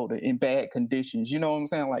Minnesota in bad conditions. You know what I'm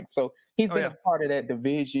saying? Like, so he's been a part of that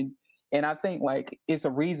division. And I think like it's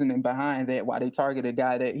a reasoning behind that why they target a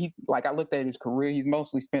guy that he's like, I looked at his career. He's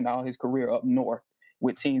mostly spent all his career up north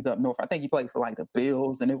with teams up north. I think he played for like the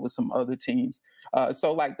Bills and it was some other teams.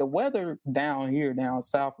 So like the weather down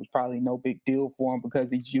south was probably no big deal for him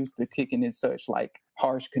because he's used to kicking in such like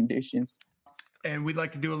harsh conditions. And we'd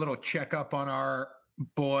like to do a little checkup on our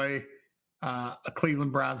boy, a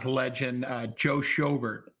Cleveland Browns legend, Joe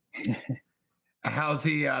Schobert. How's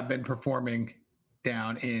he been performing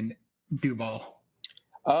down in Duval?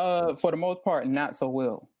 For the most part, not so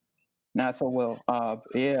well.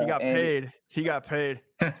 Yeah. He got paid. He got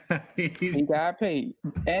paid.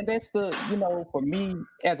 And that's for me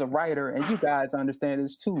as a writer, and you guys understand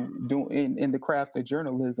this too, in the craft of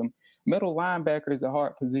journalism, middle linebacker is a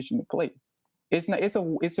hard position to play. It's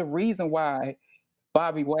a reason why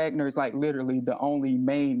Bobby Wagner is like literally the only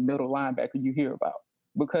main middle linebacker you hear about.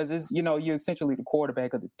 Because it's, you're essentially the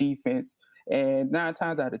quarterback of the defense. And 9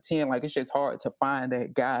 times out of 10, like it's just hard to find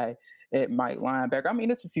that guy at Mike linebacker. I mean,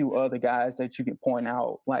 there's a few other guys that you can point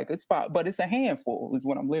out, but it's a handful is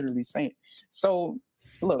what I'm literally saying. So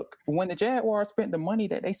look, when the Jaguars spent the money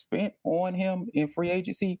that they spent on him in free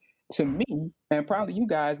agency, to me, and probably you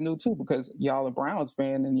guys knew too, because y'all are Browns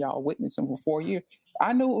fan and y'all witnessed him for 4 years,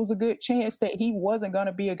 I knew it was a good chance that he wasn't going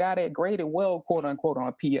to be a guy that graded well, quote unquote,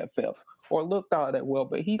 on PFF or looked all that well,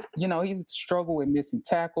 but he's struggled with missing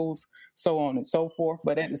tackles, so on and so forth.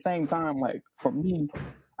 But at the same time, like for me,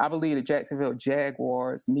 I believe the Jacksonville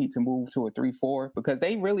Jaguars need to move to a 3-4 because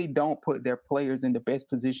they really don't put their players in the best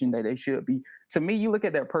position that they should be. To me, you look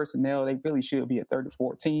at their personnel, they really should be a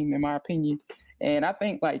 34 team, in my opinion. And I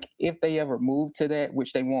think, like, if they ever move to that,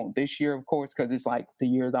 which they won't this year, of course, because it's like the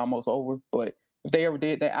year's almost over. But if they ever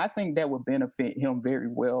did that, I think that would benefit him very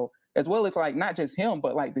well as like, not just him,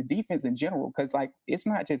 but like the defense in general. Because, like, it's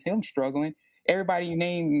not just him struggling. Everybody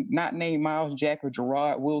not named Miles Jack or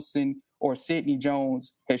Gerard Wilson or Sidney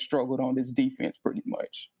Jones has struggled on this defense pretty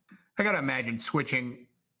much. I got to imagine switching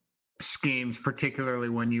schemes, particularly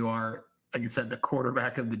when you are, like you said, the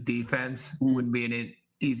quarterback of the defense, wouldn't be an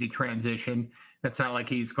easy transition. It's not like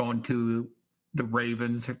he's going to the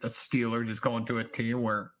Ravens or the Steelers, just going to a team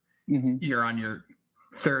where you're on your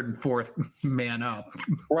third and fourth man up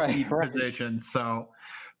position. So,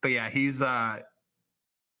 but yeah, he's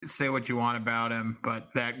say what you want about him, but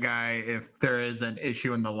that guy, if there is an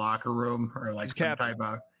issue in the locker room or like some type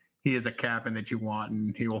of, he is a captain that you want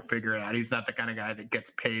and he will figure it out. He's not the kind of guy that gets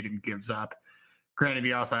paid and gives up. Granted,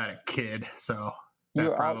 he also had a kid, so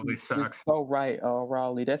that probably sucks. So right,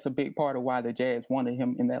 Raleigh. That's a big part of why the Jazz wanted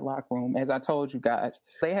him in that locker room. As I told you guys,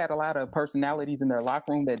 they had a lot of personalities in their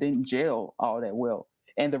locker room that didn't gel all that well.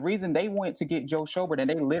 And the reason they went to get Joe Schobert, and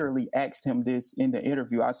they literally asked him this in the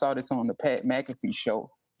interview. I saw this on the Pat McAfee show.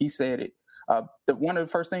 He said it. One of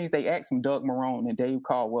the first things they asked him, Doug Marrone and Dave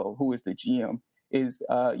Caldwell, who is the GM, is,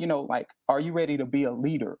 like, are you ready to be a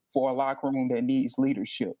leader for a locker room that needs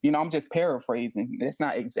leadership? I'm just paraphrasing. That's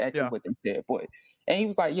not exactly what they said. And he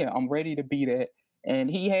was like, yeah, I'm ready to be that. And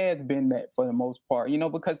he has been that for the most part,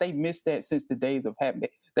 because they missed that since the days of having that.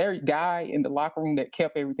 Their guy in the locker room that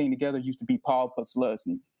kept everything together used to be Paul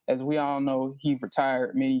Posluszny. As we all know, he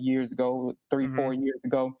retired many years ago, 4 years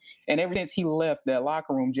ago. And ever since he left, that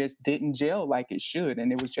locker room just didn't gel like it should.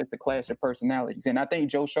 And it was just a clash of personalities. And I think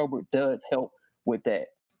Joe Schobert does help with that.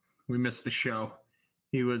 We missed the show.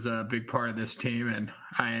 He was a big part of this team, and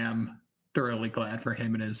I am thoroughly glad for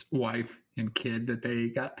him and his wife and kid that they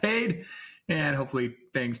got paid. And hopefully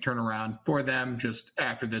things turn around for them just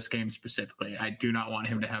after this game specifically. I do not want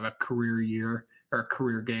him to have a career year or a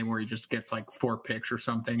career game where he just gets like 4 picks or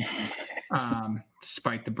something,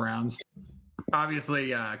 despite the Browns. Obviously,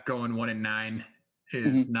 going 1-9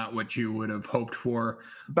 is not what you would have hoped for.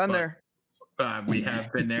 Been there. We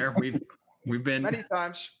have been there. We've been many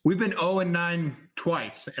times. We've been 0-9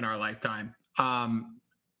 twice in our lifetime.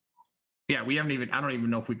 We haven't even. I don't even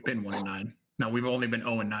know if we've been 1-9. No, we've only been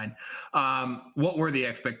 0-9. What were the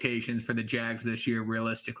expectations for the Jags this year,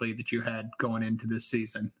 realistically, that you had going into this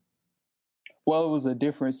season? Well, it was a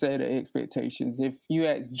different set of expectations. If you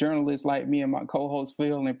ask journalists like me and my co-host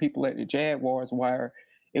Phil and people at the Jaguars Wire,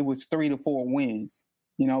 it was 3 to 4 wins,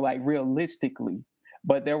 like realistically.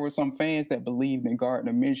 But there were some fans that believed in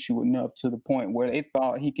Gardner Minshew enough to the point where they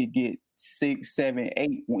thought he could get 6, 7, 8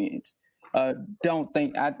 wins. Don't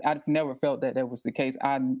think I've never felt that was the case.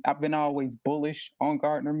 I've been always bullish on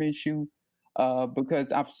Gardner Minshew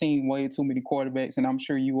because I've seen way too many quarterbacks, and I'm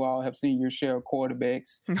sure you all have seen your share of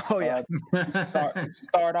quarterbacks. Oh yeah,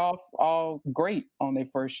 start off all great on their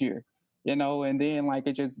first year, and then like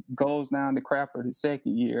it just goes down the crapper the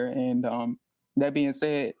second year. And that being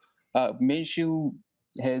said, Minshew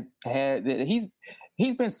has had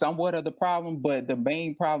he's been somewhat of the problem, but the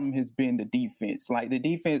main problem has been the defense. Like the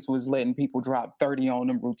defense was letting people drop 30 on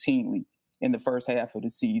them routinely in the first half of the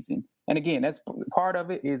season. And again, that's part of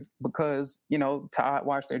it is because, Todd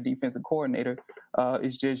Wash, their defensive coordinator,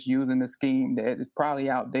 is just using a scheme that is probably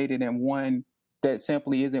outdated and one that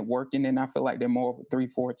simply isn't working. And I feel like they're more of a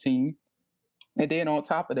 3-4 team. And then on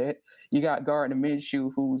top of that, you got Gardner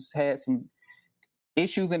Minshew, who's had some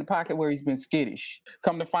issues in the pocket where he's been skittish.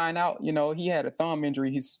 Come to find out, he had a thumb injury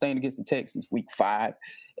he sustained against the Texans week 5.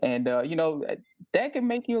 And, that can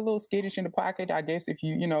make you a little skittish in the pocket, I guess, if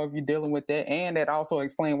if you're dealing with that. And that also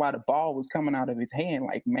explained why the ball was coming out of his hand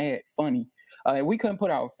like mad funny. And we couldn't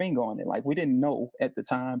put our finger on it. Like, we didn't know at the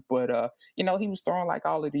time. But, he was throwing like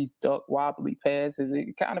all of these duck wobbly passes.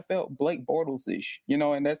 It kind of felt Blake Bortles-ish,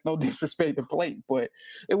 and that's no disrespect to Blake. But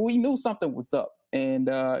we knew something was up. And,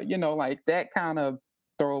 like that kind of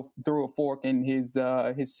threw a fork in his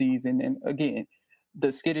season. And again,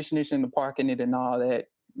 the skittishness in the parking it and all that,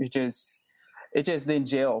 it just didn't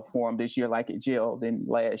gel for him this year like it gelled in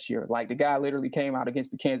last year. Like the guy literally came out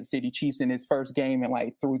against the Kansas City Chiefs in his first game and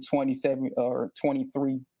like threw 27 or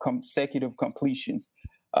 23 consecutive completions.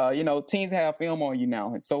 Teams have film on you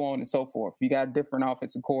now and so on and so forth. You got a different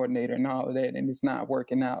offensive coordinator and all of that, and it's not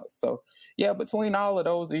working out. So, yeah, between all of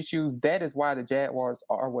those issues, that is why the Jaguars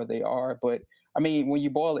are where they are. But, I mean, when you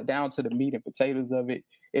boil it down to the meat and potatoes of it,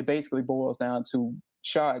 it basically boils down to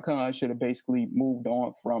Shad Khan should have basically moved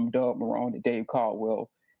on from Doug Marrone to Dave Caldwell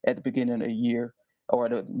at the beginning of the year or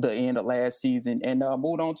the end of last season, and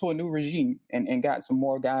moved on to a new regime and got some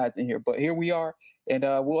more guys in here. But here we are, and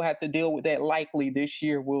we'll have to deal with that likely this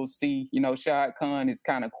year. We'll see. Shad Khan is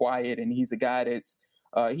kind of quiet, and he's a guy that's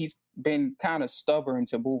he's been kind of stubborn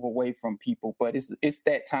to move away from people. But it's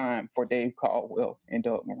that time for Dave Caldwell and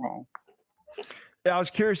Doug Marrone. Yeah, I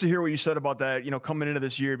was curious to hear what you said about that, coming into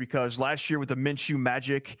this year, because last year with the Minshew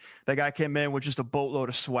Magic, that guy came in with just a boatload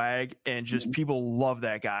of swag, and just people love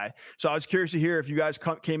that guy. So I was curious to hear if you guys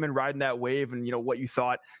came in riding that wave and, what you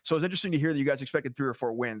thought. So it was interesting to hear that you guys expected 3 or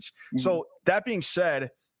 4 wins. So that being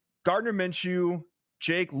said, Gardner Minshew,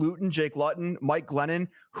 Jake Luton, Mike Glennon,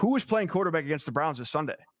 who is playing quarterback against the Browns this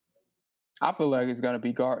Sunday? I feel like it's going to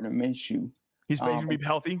be Gardner Minshew. He's going to be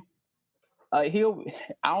healthy? I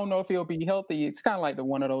don't know if he'll be healthy. It's kind of like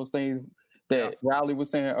one of those things that Raleigh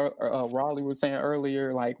was saying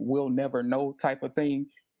earlier, like we'll never know type of thing.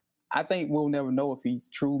 I think we'll never know if he's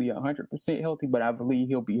truly 100% healthy, but I believe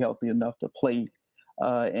he'll be healthy enough to play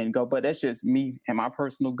and go. But that's just me and my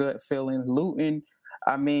personal gut feeling. Luton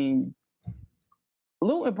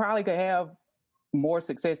probably could have more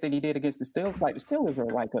success than he did against the Steelers. Like the Steelers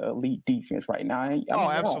are like an elite defense right now.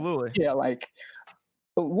 Absolutely. Yeah, like.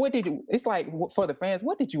 It's like for the fans,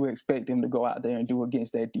 what did you expect him to go out there and do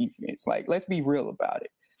against that defense? Like, let's be real about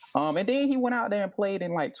it. And then he went out there and played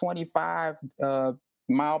in like 25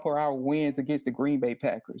 mile per hour winds against the Green Bay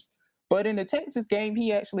Packers. But in the Texas game,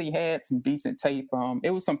 he actually had some decent tape.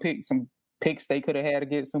 It was some picks they could have had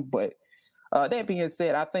against him. But that being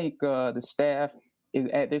said, I think the staff is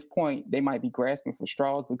at this point, they might be grasping for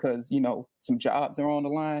straws because, some jobs are on the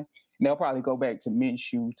line. And they'll probably go back to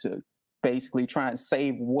Minshew to basically try and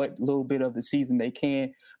save what little bit of the season they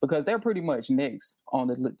can, because they're pretty much next on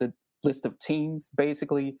the list of teams,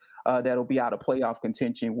 basically, that'll be out of playoff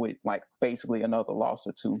contention with like basically another loss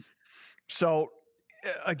or 2. So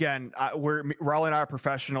again, Raleigh and I are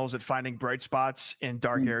professionals at finding bright spots in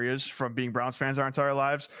dark areas from being Browns fans our entire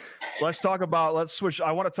lives. Let's switch.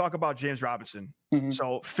 I want to talk about James Robinson.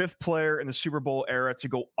 So 5th player in the Super Bowl era to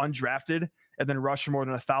go undrafted and then rush for more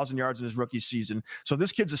than 1,000 yards in his rookie season. So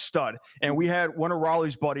this kid's a stud. And we had one of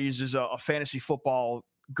Raleigh's buddies is a fantasy football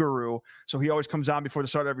guru. So he always comes on before the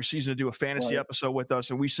start of every season to do a fantasy episode with us.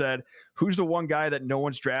 And we said, who's the one guy that no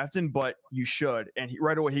one's drafting, but you should? And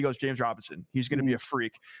right away, he goes, James Robinson. He's going to be a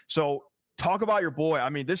freak. So talk about your boy. I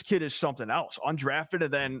mean, this kid is something else. Undrafted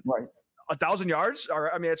and then 1,000 yards.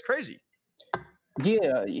 It's crazy.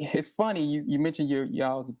 Yeah, it's funny. You mentioned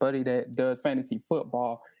y'all's buddy that does fantasy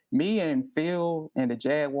football. Me and Phil and the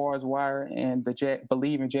Jaguars Wire and the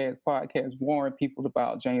Believe in Jags podcast warned people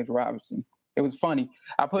about James Robinson. It was funny.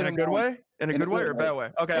 I put him in a good way or a bad way?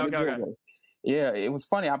 Okay. Yeah, it was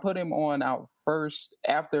funny. I put him on our first,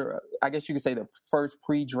 after, I guess you could say the first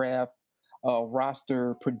pre-draft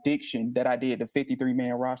roster prediction that I did, the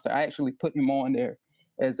 53-man roster. I actually put him on there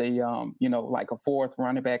as a, like a 4th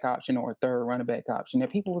running back option or a 3rd running back option.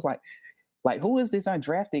 And people was like, who is this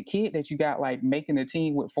undrafted kid that you got like making the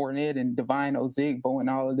team with Fournette and Devine Ozigbo and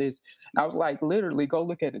all of this? And I was like, literally, go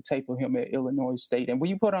look at the tape of him at Illinois State. And when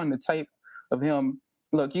you put on the tape of him,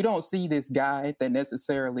 look, you don't see this guy that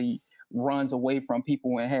necessarily runs away from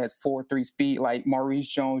people and has 4.3 speed like Maurice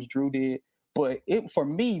Jones-Drew did. But for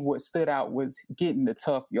me, what stood out was getting the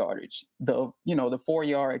tough yardage, the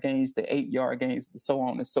 4-yard gains, the 8-yard gains, and so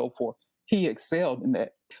on and so forth. He excelled in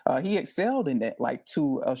that. Like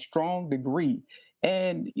to a strong degree.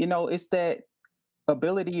 And, it's that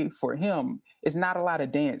ability for him. It's not a lot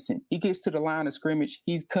of dancing. He gets to the line of scrimmage,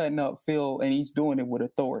 he's cutting up field, and he's doing it with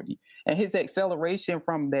authority. And his acceleration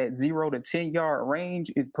from that 0 to 10-yard range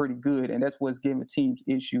is pretty good. And that's what's giving teams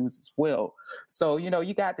issues as well. So,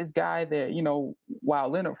 you got this guy that, while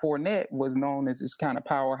Leonard Fournette was known as this kind of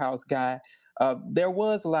powerhouse guy, there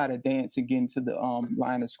was a lot of dancing into the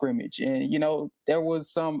line of scrimmage. And, there was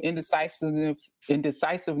some indecisiveness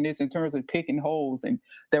in terms of picking holes, and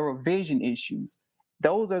there were vision issues.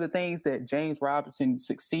 Those are the things that James Robinson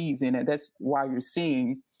succeeds in, and that's why you're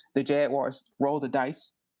seeing the Jaguars roll the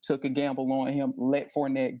dice, took a gamble on him, let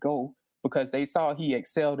Fournette go, because they saw he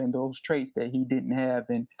excelled in those traits that he didn't have.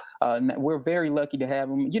 And we're very lucky to have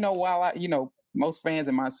him. While most fans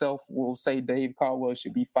and myself will say Dave Caldwell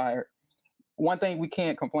should be fired, one thing we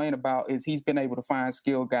can't complain about is he's been able to find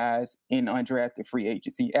skilled guys in undrafted free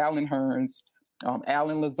agency. Allen Hurns,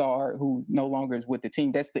 Allen Lazard, who no longer is with the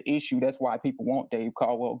team. That's the issue. That's why people want Dave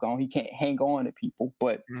Caldwell gone. He can't hang on to people.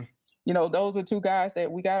 But, those are 2 guys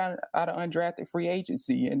that we got out of undrafted free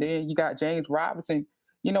agency. And then you got James Robinson.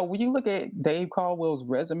 When you look at Dave Caldwell's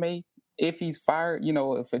resume, if he's fired,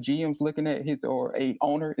 if a GM's looking at his or a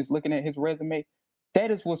owner is looking at his resume,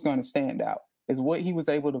 that is what's going to stand out, is what he was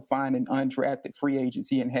able to find in undrafted free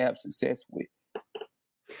agency and have success with.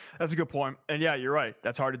 That's a good point. And yeah, you're right.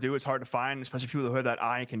 That's hard to do. It's hard to find, especially people who have that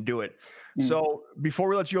eye and can do it. Mm-hmm. So before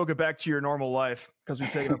we let you go get back to your normal life, because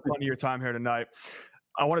we've taken up plenty of your time here tonight,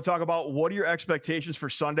 I want to talk about what are your expectations for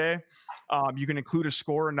Sunday. You can include a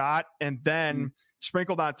score or not. And then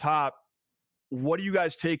sprinkled on top, what are you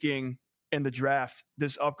guys taking in the draft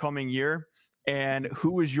this upcoming year? And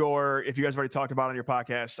who is if you guys have already talked about it on your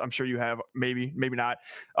podcast, I'm sure you have, maybe not.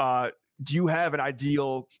 Do you have an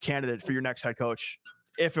ideal candidate for your next head coach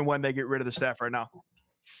if and when they get rid of the staff right now?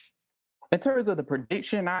 In terms of the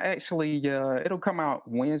prediction, I actually, it'll come out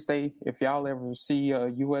Wednesday. If y'all ever see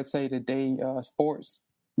USA Today sports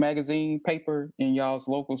magazine paper in y'all's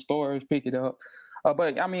local stores, pick it up.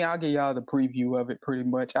 But I mean, I'll give y'all the preview of it pretty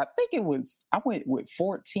much. I went with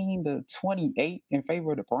 14-28 in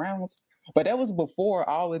favor of the Browns. But that was before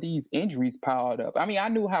all of these injuries piled up. I mean, I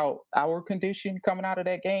knew how our condition coming out of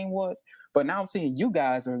that game was, but now I'm seeing you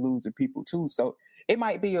guys are losing people too. So it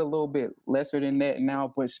might be a little bit lesser than that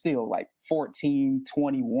now, but still like 14-21,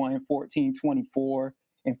 14-24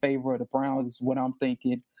 in favor of the Browns is what I'm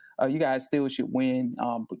thinking. You guys still should win.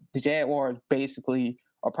 But the Jaguars basically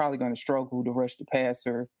are probably going to struggle to rush the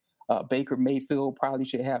passer. Baker Mayfield probably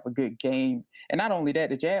should have a good game. And not only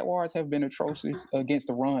that, the Jaguars have been atrocious against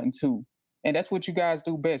the run too. And that's what you guys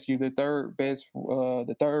do best. You're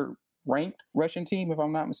the third ranked rushing team, if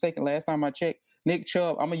I'm not mistaken. Last time I checked, Nick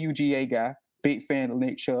Chubb, I'm a UGA guy. Big fan of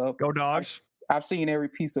Nick Chubb. Go Dogs. I've seen every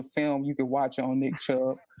piece of film you can watch on Nick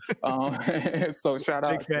Chubb. So shout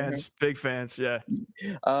out. Big fans. Yeah.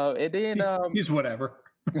 And then he's whatever.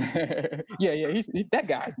 yeah, that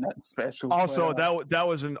guy's nothing special. Also, that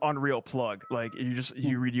was an unreal plug. Like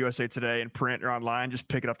you read USA Today and print or online, just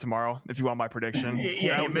pick it up tomorrow if you want my prediction.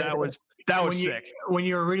 That was sick. When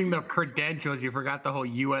you were reading the credentials, you forgot the whole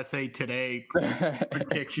USA Today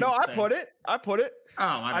prediction. No, I put it. Oh,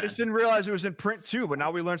 I just didn't realize it was in print too. But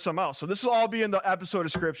now we learned something else. So this will all be in the episode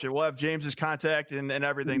description. We'll have James's contact and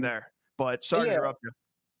everything there. But sorry to interrupt you.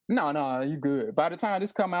 No, you good. By the time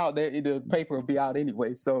this come out, the paper will be out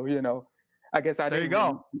anyway. So, I guess I didn't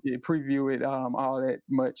preview it all that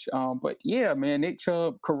much. But yeah, man, Nick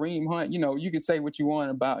Chubb, Kareem Hunt, you can say what you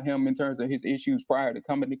want about him in terms of his issues prior to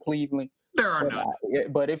coming to Cleveland. There are none.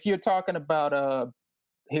 But if you're talking about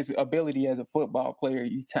his ability as a football player,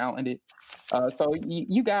 he's talented. So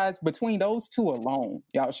you guys, between those two alone,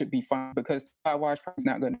 y'all should be fine because Ty Washington is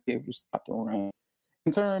not going to be able to stop the run.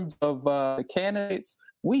 In terms of the candidates,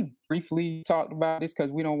 we briefly talked about this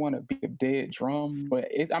because we don't want to be a dead drum. But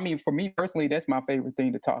for me personally, that's my favorite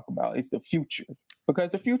thing to talk about. It's the future,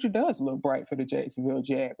 because the future does look bright for the Jacksonville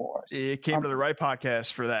Jaguars. It came to the right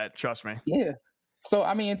podcast for that. Trust me. Yeah. So,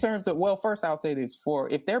 in terms of, first I'll say this,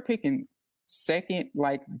 if they're picking second,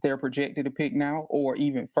 like they're projected to pick now, or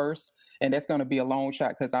even first, and that's going to be a long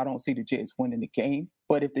shot because I don't see the Jets winning the game.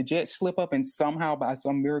 But if the Jets slip up and somehow by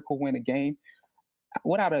some miracle win a game,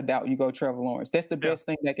 without a doubt, you go Trevor Lawrence. That's the best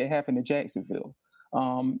thing that can happen to Jacksonville.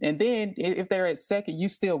 And then if they're at second, you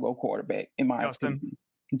still go quarterback, in my opinion.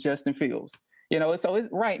 Justin Fields. So it's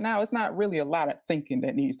right now, it's not really a lot of thinking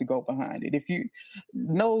that needs to go behind it.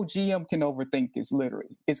 No GM can overthink this,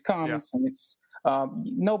 literally. It's common sense.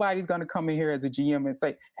 Nobody's going to come in here as a GM and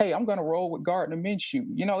say, hey, I'm going to roll with Gardner Minshew.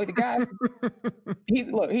 The guy,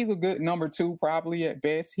 he's a good number two, probably at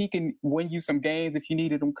best. He can win you some games if you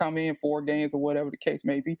needed him come in 4 games or whatever the case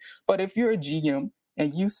may be. But if you're a GM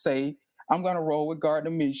and you say, I'm going to roll with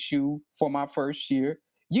Gardner Minshew for my first year,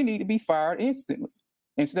 you need to be fired instantly.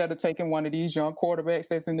 Instead of taking one of these young quarterbacks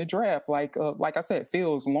that's in the draft, like I said,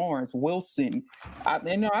 Fields, Lawrence, Wilson. I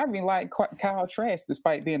even like Kyle Trask,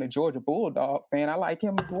 despite being a Georgia Bulldog fan. I like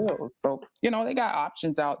him as well. So, they got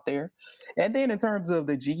options out there. And then in terms of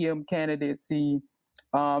the GM candidacy,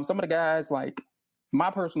 some of the guys, like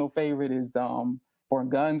my personal favorite is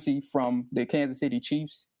Borgunzi from the Kansas City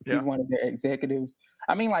Chiefs. Yeah. He's one of their executives.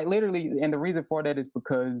 Literally, and the reason for that is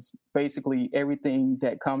because basically everything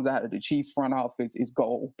that comes out of the Chiefs front office is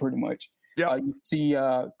gold, pretty much. Yeah. You see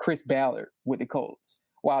Chris Ballard with the Colts.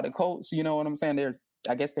 While the Colts, you know what I'm saying,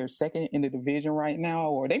 I guess they're second in the division right now,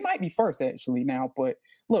 or they might be first actually now. But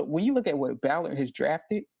look, when you look at what Ballard has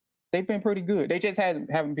drafted, they've been pretty good. They just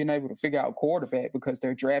haven't been able to figure out quarterback because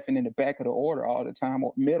they're drafting in the back of the order all the time,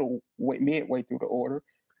 or midway through the order.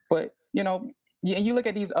 But, you look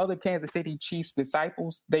at these other Kansas City Chiefs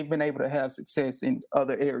disciples, they've been able to have success in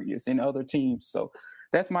other areas, in other teams. So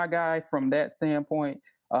that's my guy from that standpoint.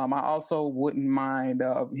 I also wouldn't mind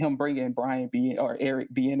him bringing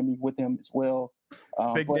Eric Bieniemy with him as well.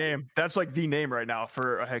 Big name. That's like the name right now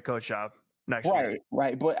for a head coach job next year.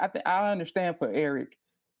 Right. But I understand for Eric,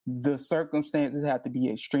 the circumstances have to be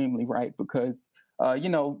extremely right because,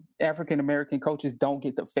 African-American coaches don't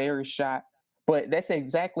get the fairest shot. But that's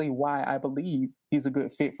exactly why I believe he's a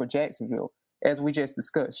good fit for Jacksonville. As we just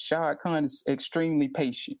discussed, Shad Khan is extremely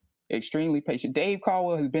patient. Dave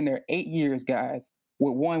Caldwell has been there 8 years, guys,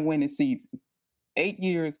 with one winning season. 8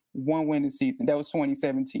 years, one winning season. That was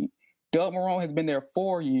 2017. Doug Marrone has been there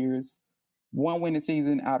 4 years, one winning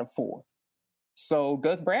season out of 4. So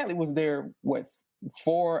Gus Bradley was there,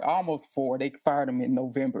 almost 4. They fired him in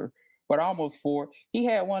November, but almost 4. He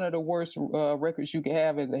had one of the worst records you could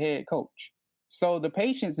have as a head coach. So the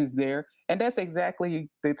patience is there, and that's exactly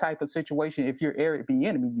the type of situation, if you're Eric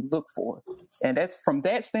Bieniemy, you look for. And that's from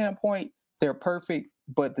that standpoint, they're perfect,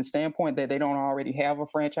 but the standpoint that they don't already have a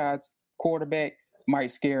franchise quarterback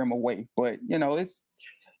might scare him away. But,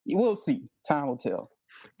 we'll see. Time will tell.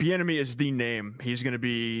 Bieniemy is the name. He's going to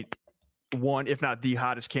be one, if not the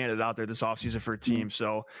hottest candidate out there this offseason for a team.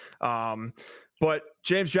 So, but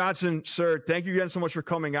James Johnson, sir, thank you again so much for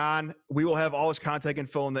coming on. We will have all his contact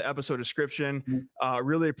info in the episode description.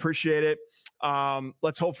 Really appreciate it.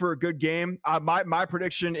 Let's hope for a good game. My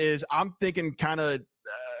prediction is I'm thinking kind of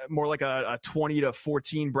more like a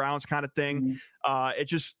 20-14 Browns kind of thing. It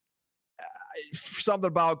just something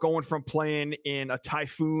about going from playing in a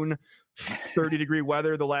typhoon 30-degree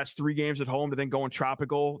weather the last 3 games at home to then going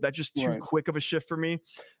tropical. That's just too quick of a shift for me.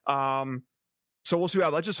 So we'll see.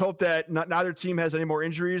 Let's just hope that neither team has any more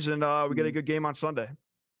injuries and we get a good game on Sunday.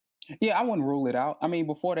 Yeah, I wouldn't rule it out. I mean,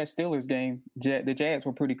 before that Steelers game, the Jags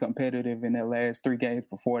were pretty competitive in their last 3 games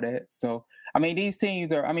before that. So, I mean, these teams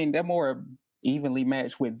they're more evenly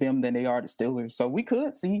matched with them than they are the Steelers. So we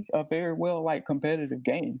could see a very competitive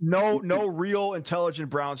game. No real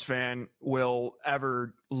intelligent Browns fan will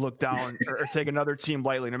ever look down or take another team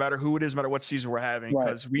lightly, no matter who it is, no matter what season we're having,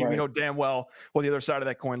 because we know damn well what the other side of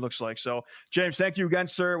that coin looks like. So, James, thank you again,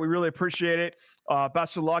 sir. We really appreciate it.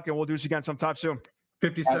 Best of luck, and we'll do this again sometime soon.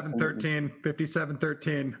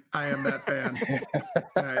 57-13. I am that fan.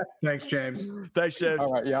 All right. Thanks, James. Thanks, James.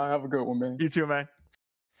 All right. Y'all have a good one, man. You too, man.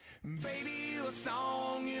 Baby, you a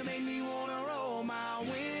song, you make me wanna roll my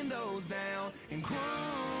windows down and cruise.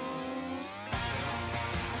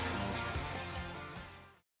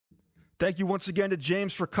 Thank you once again to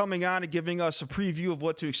James for coming on and giving us a preview of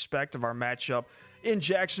what to expect of our matchup in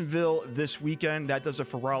Jacksonville this weekend. That does it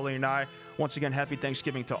for Raleigh and I. Once again, happy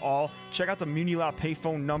Thanksgiving to all. Check out the MuniLaw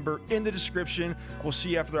payphone number in the description. We'll see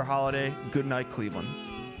you after their holiday. Good night, Cleveland.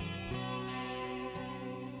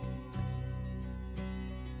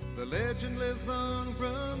 The legend lives on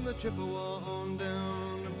from the Chippewa on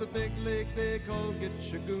down of the big lake they call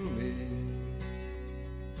Gitchagumi.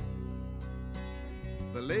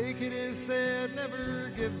 The lake, it is said,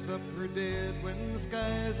 never gives up her dead when the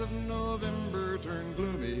skies of November turn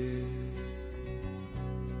gloomy.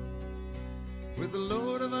 With a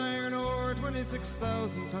load of iron ore,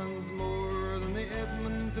 26,000 tons more than the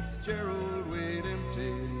Edmund Fitzgerald weighed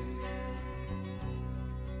empty.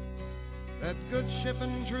 That good ship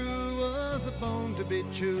and true was a bone to be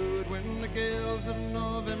chewed when the gales of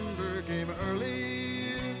November came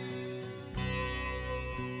early.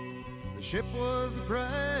 The ship was the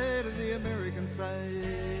pride of the American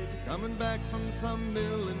side, coming back from some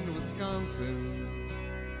mill in Wisconsin.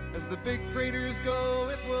 As the big freighters go,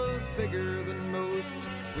 it was bigger than most,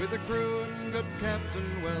 with a crew and good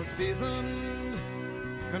captain well seasoned,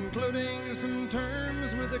 concluding some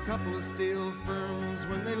terms with a couple of steel firms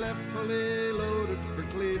when they left fully loaded for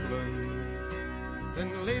Cleveland. Then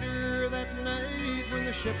later that night when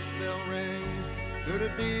the ship's bell rang, could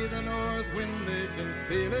it be the north wind they'd been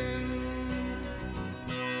feeling?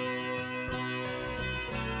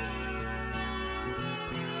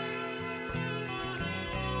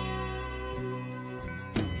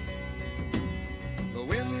 The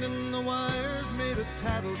wind in the wires made a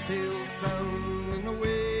tattletale sound, and the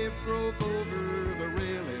wave broke over the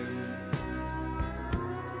railing.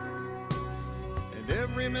 And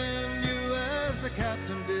every man knew, as the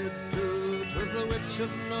captain did too, 'twas the witch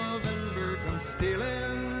of November come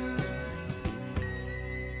stealing.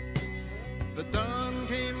 The dawn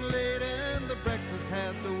came late and the breakfast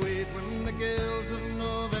had to wait when the gales of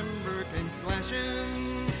November came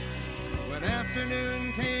slashing. When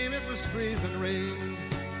afternoon came, it was freezing rain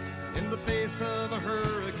in the face of a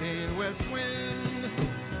hurricane west wind.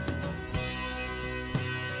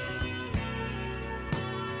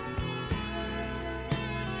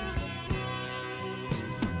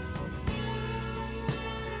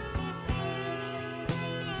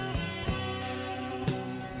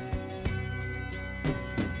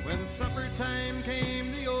 time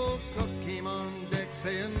came, the old cook came on deck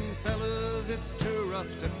saying, fellas, it's too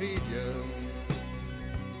rough to feed you.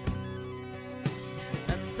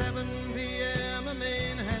 At 7 p.m. a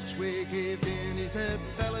main hatchway caved in. He said,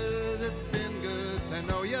 fellas, it's been good to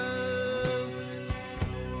know ya.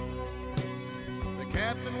 The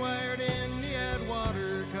captain wired in, he had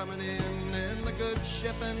water coming in, and the good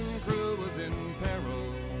ship and crew was in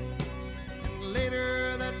peril. And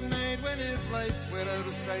later that night, when his lights went out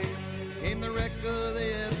of sight, came the wreck of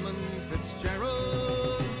the Edmund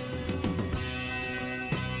Fitzgerald.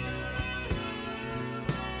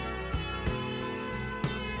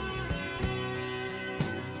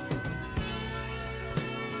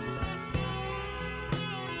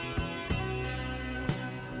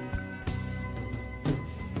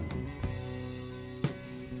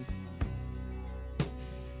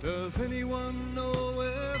 Does anyone know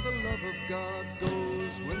where the love of God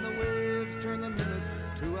goes when the waves turn the minutes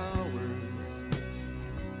to hours?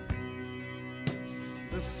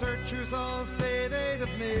 The searchers all say they'd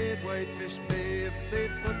have made Whitefish Bay if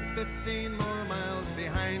they'd put 15 more miles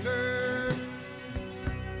behind her.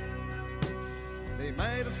 They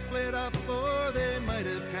might have split up or they might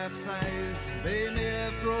have capsized. They may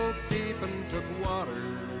have broke deep and took water.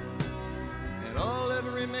 And all that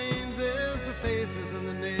remains is the faces and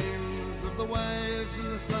the names of the wives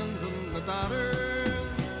and the sons and the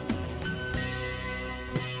daughters.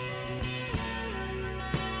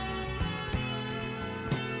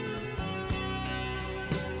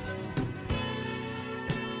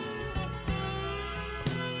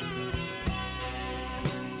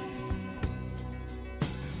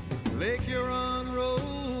 Lake Huron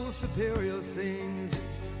rolls, Superior sings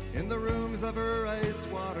in the rooms of her ice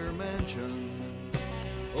water mansion.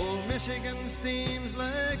 Old Michigan steams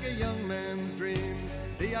like a young man's dreams.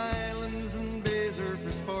 The islands and bays are for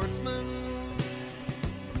sportsmen.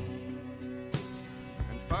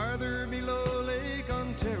 And farther below, Lake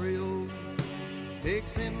Ontario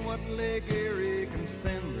takes in what Lake Erie can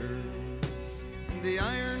send her. And the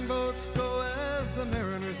iron boats go, as the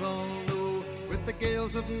mariners all know, with the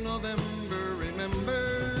gales of November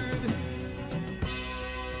remembered.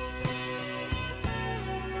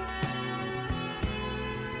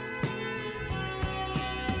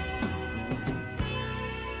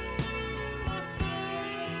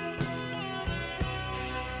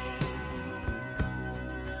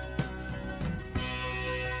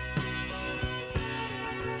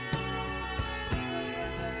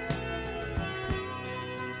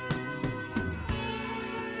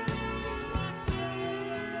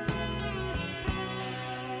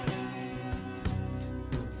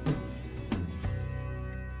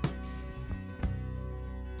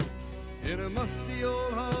 In a musty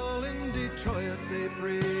old hall in Detroit, they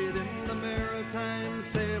prayed in the Maritime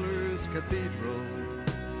Sailors Cathedral.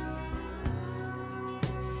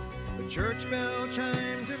 The church bell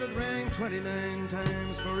chimed till it rang 29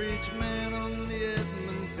 times for each man on the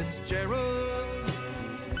Edmund Fitzgerald.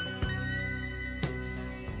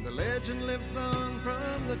 And the legend lives on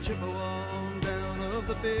from the Chippewa on down of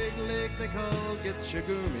the big lake they call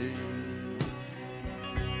Gitchagumi.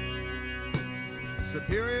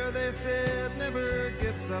 Superior, they said, never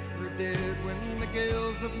gives up her dead when the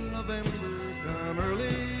gales of November come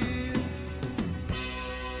early.